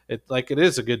 so it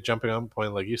is a good jumping on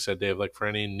point, like you said, Dave. Like for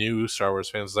any new Star Wars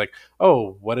fans, like,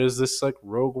 oh, what is this like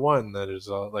Rogue One that is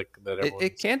like that?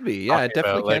 It can be, yeah, it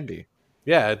definitely can be.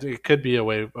 Yeah, it could be a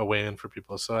way in for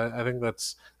people. So I think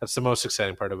that's the most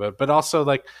exciting part of it. But also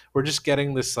like we're just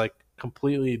getting this like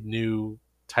completely new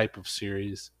type of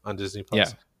series on Disney Plus.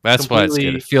 Yeah. That's why it's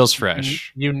good. It feels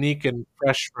fresh, unique and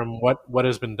fresh from what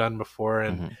has been done before,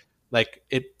 and like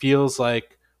it feels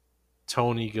like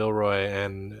Tony Gilroy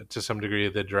and to some degree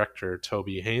the director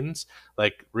Toby Haynes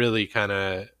like really kind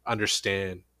of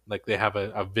understand. Like they have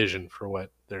a vision for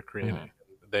what they're creating.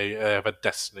 They have a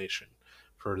destination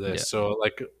for this. Yeah. So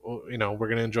like, you know, we're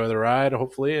gonna enjoy the ride,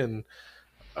 hopefully, and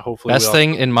hopefully. Best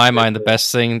thing in my mind, the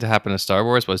best thing to happen to Star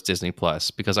Wars was Disney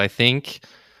Plus, because I think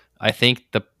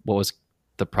what was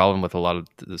the problem with a lot of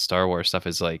the Star Wars stuff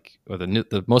is like, or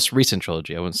the most recent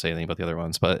trilogy, I wouldn't say anything about the other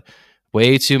ones, but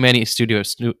way too much studio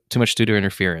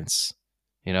interference,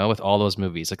 you know, with all those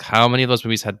movies. Like how many of those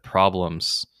movies had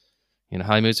problems? You know,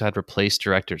 how many movies had replaced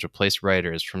directors, replaced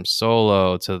writers, from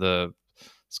Solo to the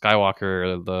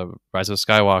Skywalker, the Rise of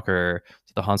Skywalker,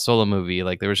 to the Han Solo movie.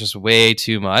 Like there was just way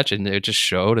too much, and it just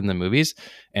showed in the movies.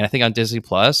 And I think on Disney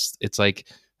Plus, it's like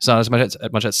it's not as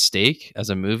much at stake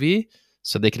as a movie,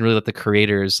 so they can really let the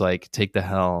creators like take the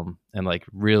helm and like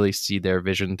really see their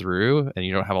vision through, and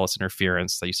you don't have all this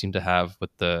interference that you seem to have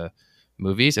with the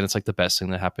movies. And it's like the best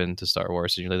thing that happened to Star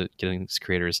Wars, and you're getting these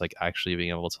creators like actually being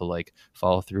able to like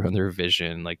follow through on their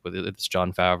vision, like with it's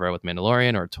Jon Favreau with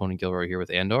Mandalorian or Tony Gilroy here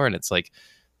with Andor. And it's like,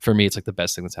 for me, it's like the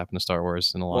best thing that's happened to Star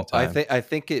Wars in a long time. I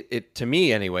think it to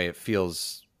me anyway, it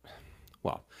feels,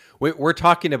 well, we're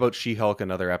talking about She-Hulk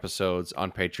and other episodes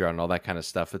on Patreon and all that kind of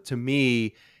stuff, but to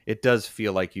me it does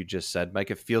feel like you just said, Mike,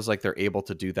 it feels like they're able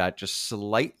to do that just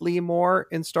slightly more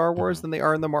in Star Wars than they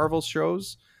are in the Marvel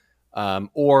shows.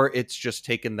 Or it's just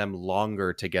taken them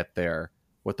longer to get there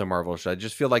with the Marvel show. I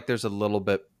just feel like there's a little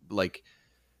bit, like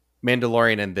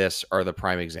Mandalorian and this are the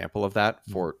prime example of that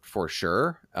for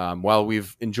sure. While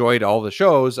we've enjoyed all the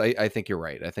shows, I think you're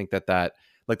right. I think that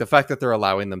like the fact that they're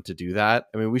allowing them to do that.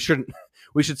 I mean, we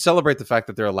should celebrate the fact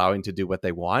that they're allowing to do what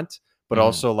they want, but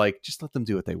also like just let them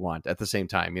do what they want at the same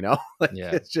time, you know? Like,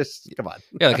 yeah. It's just, come on.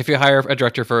 Yeah, like if you hire a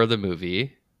director for the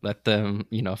movie, let them,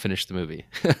 you know, finish the movie.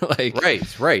 Like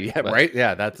right. Yeah, right.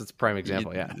 Yeah, that's a prime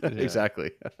example. Yeah.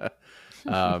 Exactly.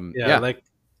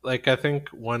 Like I think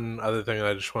one other thing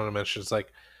I just want to mention is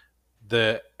like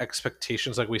the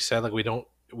expectations, like we said, like we don't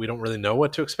really know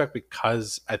what to expect,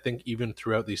 because I think even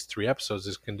throughout these 3 episodes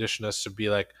is conditioned us to be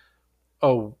like,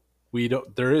 oh,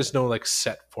 there is no like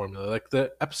set formula. Like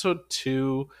the episode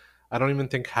 2 I don't even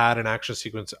think had an action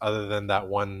sequence other than that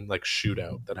one like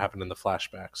shootout that happened in the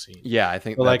flashback scene. Yeah, I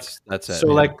think So, that's it. So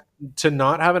yeah. like to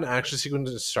not have an action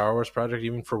sequence in Star Wars project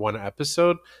even for one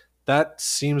episode, that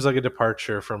seems like a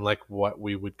departure from like what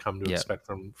we would come to expect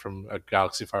from a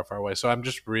galaxy far, far away. So I'm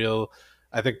just real.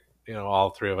 I think all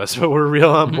three of us, but we're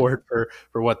real on board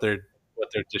for what they're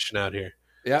dishing out here.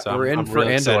 Yeah, so we're in I'm for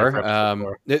really excited for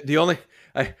Andor. episode 4. The only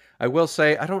I will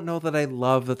say I don't know that I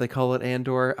love that they call it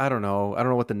Andor. I don't know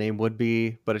what the name would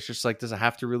be, but it's just like, does it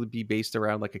have to really be based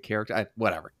around like a character?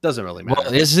 Whatever, doesn't really matter.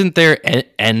 Well, isn't there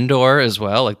Endor as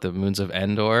well, like the moons of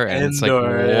Endor? And it's like,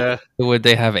 why would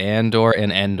they have Andor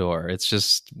and Endor? It's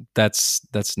just that's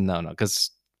no, because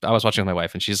I was watching with my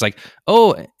wife and she's like,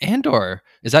 "Oh, Andor,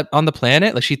 is that on the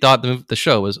planet?" Like she thought the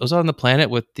show was on the planet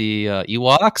with the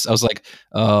Ewoks. I was like,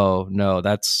 "Oh no,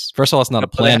 that's first of all, it's not a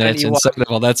planet, and second of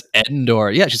all, that's Endor."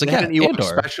 Yeah, she's like, "Yeah, an Ewok Andor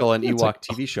special and Ewok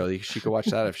TV show. She could watch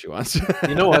that if she wants."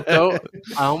 You know what though?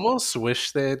 I almost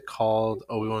wish they had called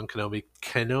Obi-Wan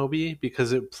Kenobi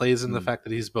because it plays in the fact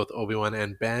that he's both Obi-Wan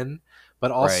and Ben. But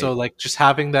also, like, just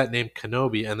having that name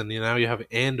Kenobi, and then now you have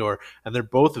Andor, and they're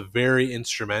both very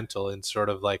instrumental in sort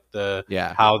of like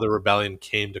how the rebellion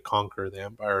came to conquer the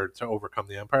Empire, to overcome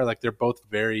the Empire. Like, they're both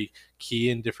very key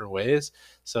in different ways.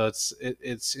 So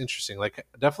it's interesting. Like,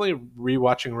 definitely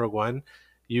rewatching Rogue One,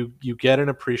 you get an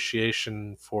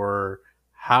appreciation for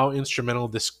how instrumental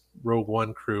this Rogue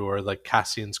One crew or like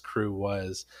Cassian's crew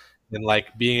was, and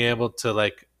like being able to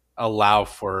like allow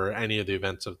for any of the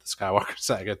events of the Skywalker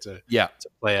saga to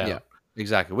play out. Yeah,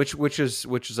 exactly. Which is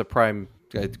a prime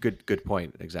good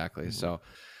point. Exactly. So,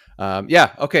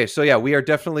 okay. So we are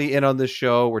definitely in on this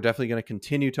show. We're definitely going to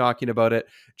continue talking about it,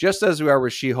 just as we are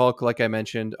with She-Hulk. Like I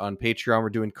mentioned on Patreon, we're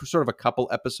doing sort of a couple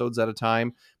episodes at a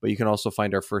time, but you can also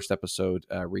find our first episode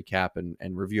recap and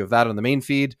review of that on the main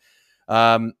feed.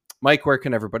 Mike, where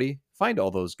can everybody find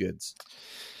all those goods?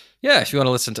 Yeah, if you want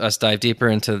to listen to us dive deeper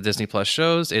into the Disney Plus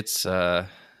shows, it's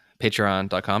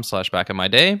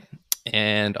patreon.com/backofmyday.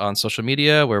 And on social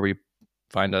media, where we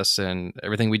find us and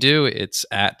everything we do, it's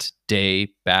at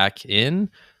DayBackIn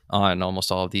on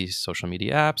almost all of these social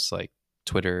media apps like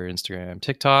Twitter, Instagram,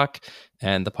 TikTok.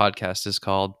 And the podcast is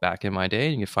called Back in My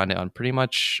Day. You can find it on pretty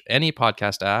much any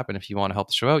podcast app. And if you want to help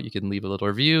the show out, you can leave a little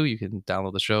review. You can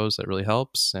download the shows. That really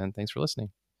helps. And thanks for listening.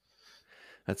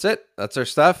 That's it. That's our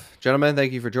stuff. Gentlemen,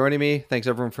 thank you for joining me. Thanks,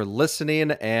 everyone, for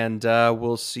listening. And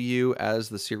we'll see you as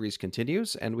the series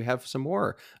continues. And we have some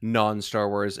more non-Star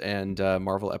Wars and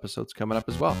Marvel episodes coming up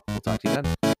as well. We'll talk to you then.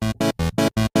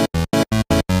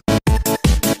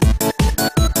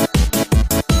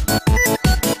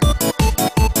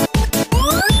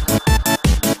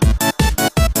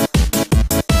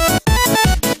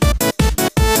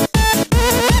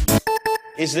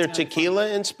 Is there tequila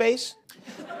in space?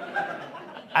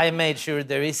 I made sure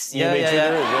there is. There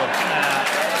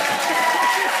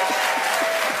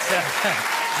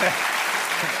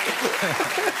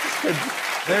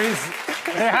is,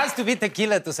 there has to be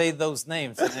tequila to say those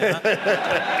names. You know?